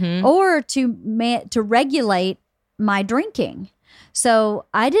emotions Mm-hmm. or to regulate my drinking. So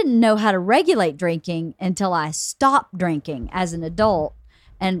I didn't know how to regulate drinking until I stopped drinking as an adult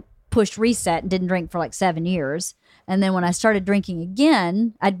and pushed reset and didn't drink for like 7 years. And then when I started drinking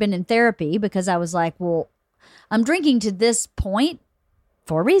again, I'd been in therapy because I was like, well, I'm drinking to this point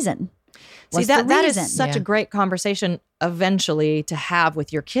for a reason. What's See, the that reason? is such Yeah. a great conversation eventually to have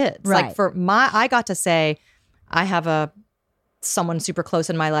with your kids. Right. Like I got to say, I have someone super close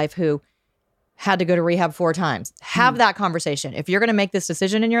in my life who had to go to rehab 4 times. Have that conversation. If you're going to make this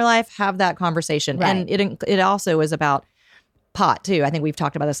decision in your life, have that conversation. Right. And it also is about pot too. I think we've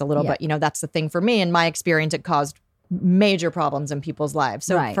talked about this a little, Yeah. but that's the thing for me. In my experience, it caused major problems in people's lives.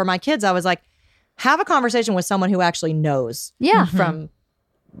 So Right. for my kids, I was like, have a conversation with someone who actually knows Yeah. from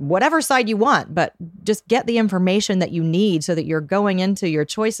whatever side you want, but just get the information that you need so that you're going into your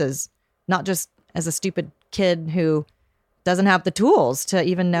choices, not just as a stupid kid who doesn't have the tools to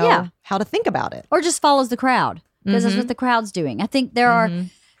even know Yeah. how to think about it. Or just follows the crowd because that's what the crowd's doing. I think there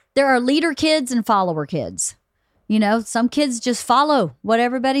are leader kids and follower kids. Some kids just follow what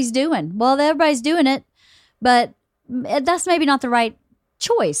everybody's doing. Well, everybody's doing it, but that's maybe not the right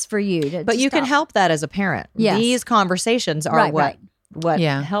choice for you. But you can help that as a parent. Yes. These conversations are Right. what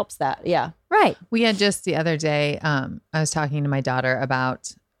Yeah. helps that. Yeah. Right. We had just the other day, I was talking to my daughter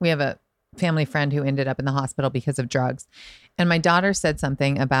about, we have a family friend who ended up in the hospital because of drugs. And my daughter said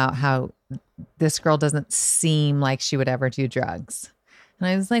something about how this girl doesn't seem like she would ever do drugs. And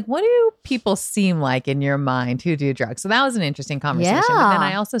I was like, what do people seem like in your mind who do drugs? So that was an interesting conversation. But then Yeah.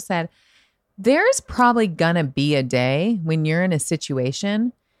 I also said, there's probably going to be a day when you're in a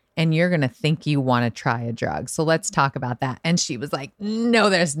situation and you're going to think you want to try a drug. So let's talk about that. And she was like, no,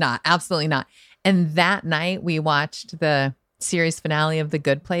 there's not. Absolutely not. And that night we watched the series finale of The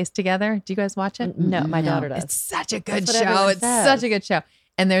Good Place together. Do you guys watch it? No, my No. daughter does. It's such a good That's what show. everyone It's says. such a good show.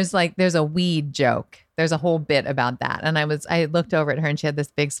 And there's a weed joke. There's a whole bit about that. And I looked over at her and she had this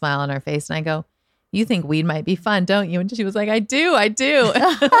big smile on her face. And I go, you think weed might be fun, don't you? And she was like, I do. I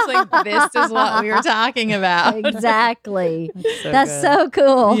was like, this is what we were talking about. Exactly. So That's good. so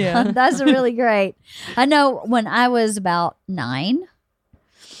cool. Yeah. That's really great. I know when I was about 9,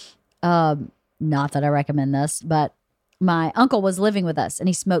 not that I recommend this, but my uncle was living with us and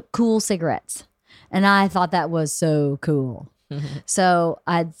he smoked cool cigarettes. And I thought that was so cool. So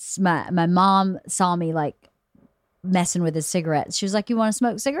my mom saw me like messing with his cigarettes. She was like, you want to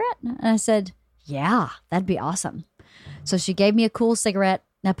smoke a cigarette? And I said, yeah, that'd be awesome. So she gave me a cool cigarette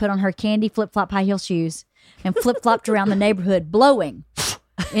and I put on her candy flip-flop high heel shoes and flip-flopped around the neighborhood blowing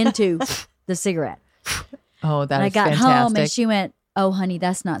into the cigarette. Oh, that And I is got fantastic. home and she went, oh, honey,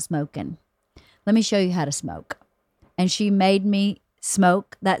 that's not smoking. Let me show you how to smoke. And she made me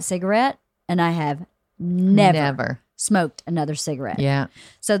smoke that cigarette and I have never smoked another cigarette. Yeah.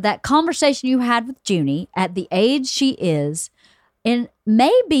 So that conversation you had with Junie at the age she is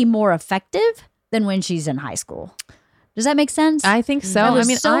may be more effective than when she's in high school. Does that make sense? I think so. I I was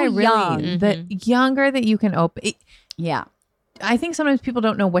mean, so I really, young. the younger that you can open, yeah. I think sometimes people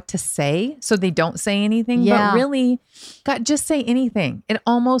don't know what to say, so they don't say anything. Yeah. But really, God, just say anything. It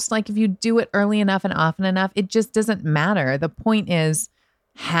almost like if you do it early enough and often enough, it just doesn't matter. The point is,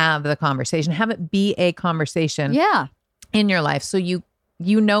 have the conversation, have it be a conversation Yeah. in your life, so you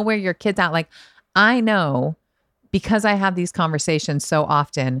know where your kid's at. Like, I know because I have these conversations so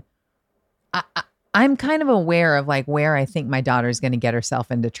often. I'm kind of aware of like where I think my daughter's going to get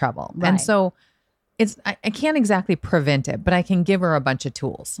herself into trouble, Right. and so. I can't exactly prevent it, but I can give her a bunch of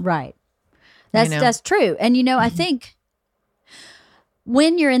tools. Right. That's know? that's true. And I think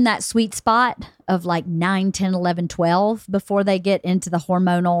when you're in that sweet spot of like 9, 10, 11, 12, before they get into the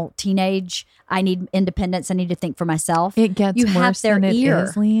hormonal teenage, I need independence, I need to think for myself. It gets You have worse their than it ear.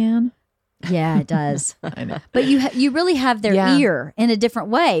 is, Leanne. Yeah, it does. I know. But you really have their Yeah. ear in a different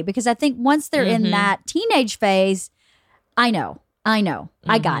way because I think once they're in that teenage phase, I know.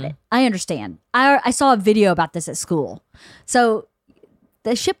 I got it. I understand. I saw a video about this at school. So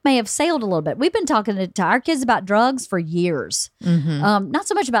the ship may have sailed a little bit. We've been talking to our kids about drugs for years. Not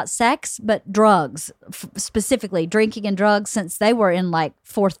so much about sex, but drugs, specifically drinking and drugs since they were in like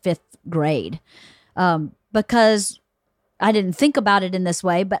 4th, 5th grade. Because I didn't think about it in this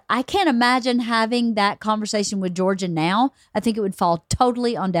way, but I can't imagine having that conversation with Georgia now. I think it would fall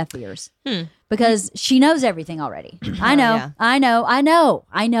totally on deaf ears because she knows everything already. I know, yeah. I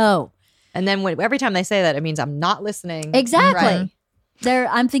know. And then every time they say that, it means I'm not listening. Exactly.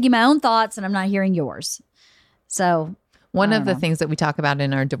 I'm thinking my own thoughts and I'm not hearing yours. So One I of the don't know. things that we talk about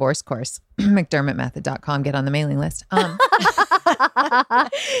in our divorce course, McDermottmethod.com, get on the mailing list,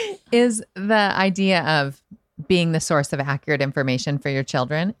 is the idea of being the source of accurate information for your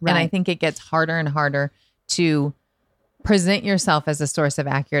children. And I Right. think it gets harder and harder to present yourself as a source of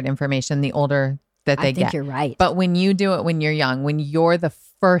accurate information the older that they I think get. you're right. But when you do it when you're young, when you're the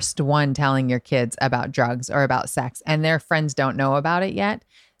first one telling your kids about drugs or about sex and their friends don't know about it yet,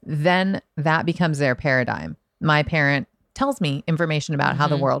 then that becomes their paradigm. My parent tells me information about how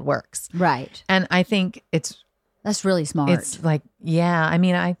the world works. Right. And I think That's really smart. it's like, yeah, I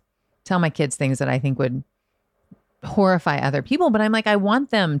mean, I tell my kids things that I think would horrify other people, but I'm like, I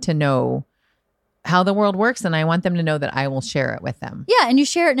want them to know how the world works, and I want them to know that I will share it with them. Yeah, and you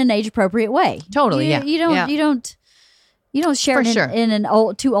share it in an age appropriate way. Totally, yeah. You don't share For it sure. in an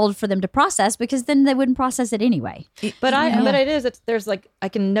old, too old for them to process, because then they wouldn't process it anyway. But there's like, I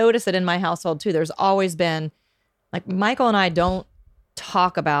can notice it in my household too. There's always been, like, Michael and I don't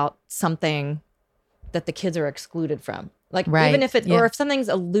talk about something that the kids are excluded from. Like, Right, even if yeah. or if something's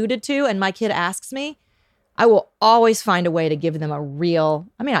alluded to and my kid asks me, I will always find a way to give them I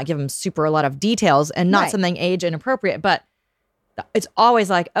may not give them a lot of details and not Right. something age inappropriate, but it's always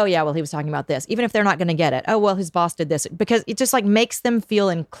like, oh yeah, well, he was talking about this. Even if they're not going to get it. Oh, well, his boss did this. Because it just like makes them feel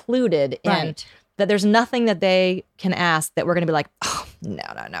included in Right. that there's nothing that they can ask that we're going to be like, oh, no,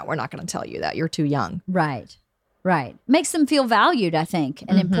 we're not going to tell you that. You're too young. Right. Right. Makes them feel valued, I think,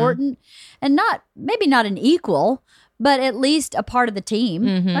 and Mm-hmm. important, and maybe not an equal, but at least a part of the team.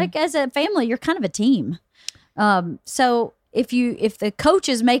 Mm-hmm. Like, as a family, you're kind of a team. So if the coach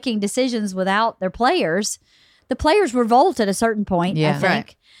is making decisions without their players, the players revolt at a certain point, I Yeah.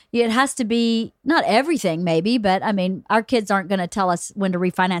 think. Right. It has to be not everything, maybe, but I mean, our kids aren't going to tell us when to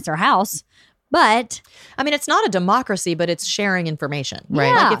refinance our house. But I mean, it's not a democracy, but it's sharing information. Right.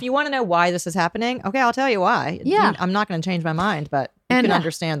 Yeah. Like, if you want to know why this is happening, okay, I'll tell you why. Yeah. I'm not going to change my mind, but you And can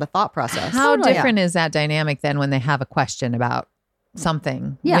understand the thought process. How Totally. different is that dynamic then when they have a question about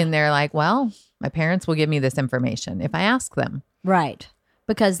something? Yeah. When they're like, well, my parents will give me this information if I ask them. right,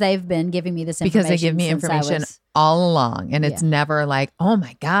 because they've been giving me this information Because they give me since I information was- all along. And it's Yeah. never like, oh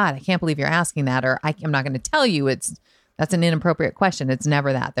my God, I can't believe you're asking that. Or I'm not going to tell you that's an inappropriate question. It's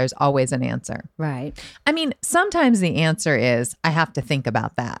never that. There's always an answer. Right. I mean, sometimes the answer is I have to think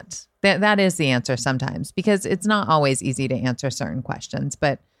about that. That is the answer sometimes, because it's not always easy to answer certain questions,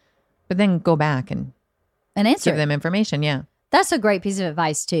 but then go back and An answer. give them information. Yeah. That's a great piece of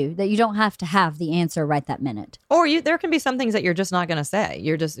advice too, that you don't have to have the answer right that minute. Or there can be some things that you're just not going to say.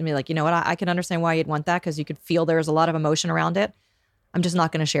 You're just going to be like, you know what, I can understand why you'd want that, because you could feel there's a lot of emotion around it. I'm just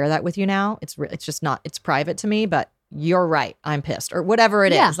not going to share that with you now. It's just not, it's private to me, but you're right. I'm pissed, or whatever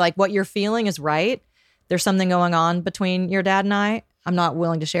it is. Yeah. Like, what you're feeling is right. There's something going on between your dad and I. I'm not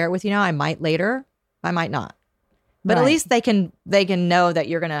willing to share it with you now. I might later. I might not. But at Right. least they can know that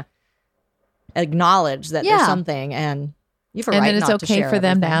you're going to acknowledge that Yeah. there's something, and you have a And right then it's not to okay share for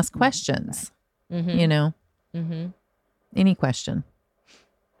them to everything. ask questions, Mhm. you know, Mhm. any question.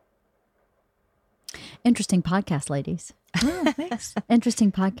 Interesting podcast, ladies. Oh, thanks.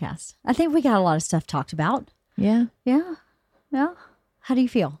 Interesting podcast. I think we got a lot of stuff talked about. Yeah. Yeah. Yeah. How do you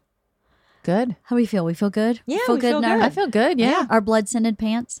feel? Good. How do we feel? We feel good? Yeah, feel we good feel in our, good. I feel good. Yeah. our blood scented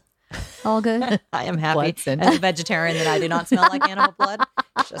pants? All good? I am happy Blood-scented. as a vegetarian that I do not smell like animal blood.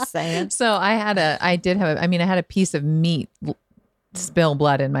 Just saying. So I had a piece of meat spill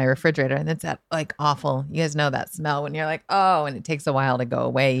blood in my refrigerator, and it's that like awful. You guys know that smell when you're like, oh, and it takes a while to go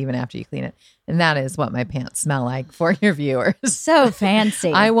away even after you clean it. And that is what my pants smell like for your viewers. So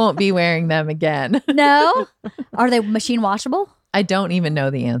fancy. I won't be wearing them again. No? Are they machine washable? I don't even know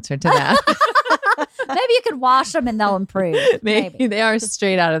the answer to that. Maybe you could wash them and they'll improve. Maybe they are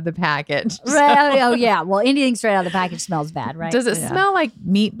straight out of the package. Right. Oh, yeah. Well, anything straight out of the package smells bad, right? Does it smell like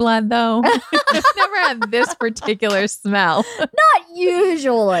meat blood though? I've never had this particular smell. Not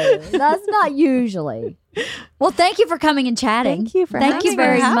usually. That's not usually. Well, thank you for coming and chatting. Thank you for Thank you having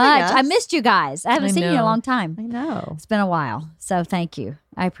very us. much. Having us. I missed you guys. I haven't I seen you in a know. long time. I know. It's been a while. So thank you.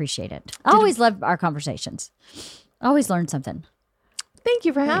 I appreciate it. I always love our conversations. I always learn something. Thank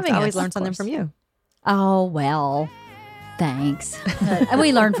you for having I us. always learn something Of from course. you. Oh, well, thanks. And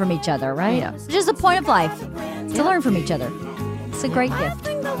we learn from each other, right? Yeah. It's just the point of life to learn from each other. It's a great gift.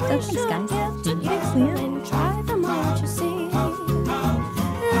 So thanks, guys. Thanks, Leanne.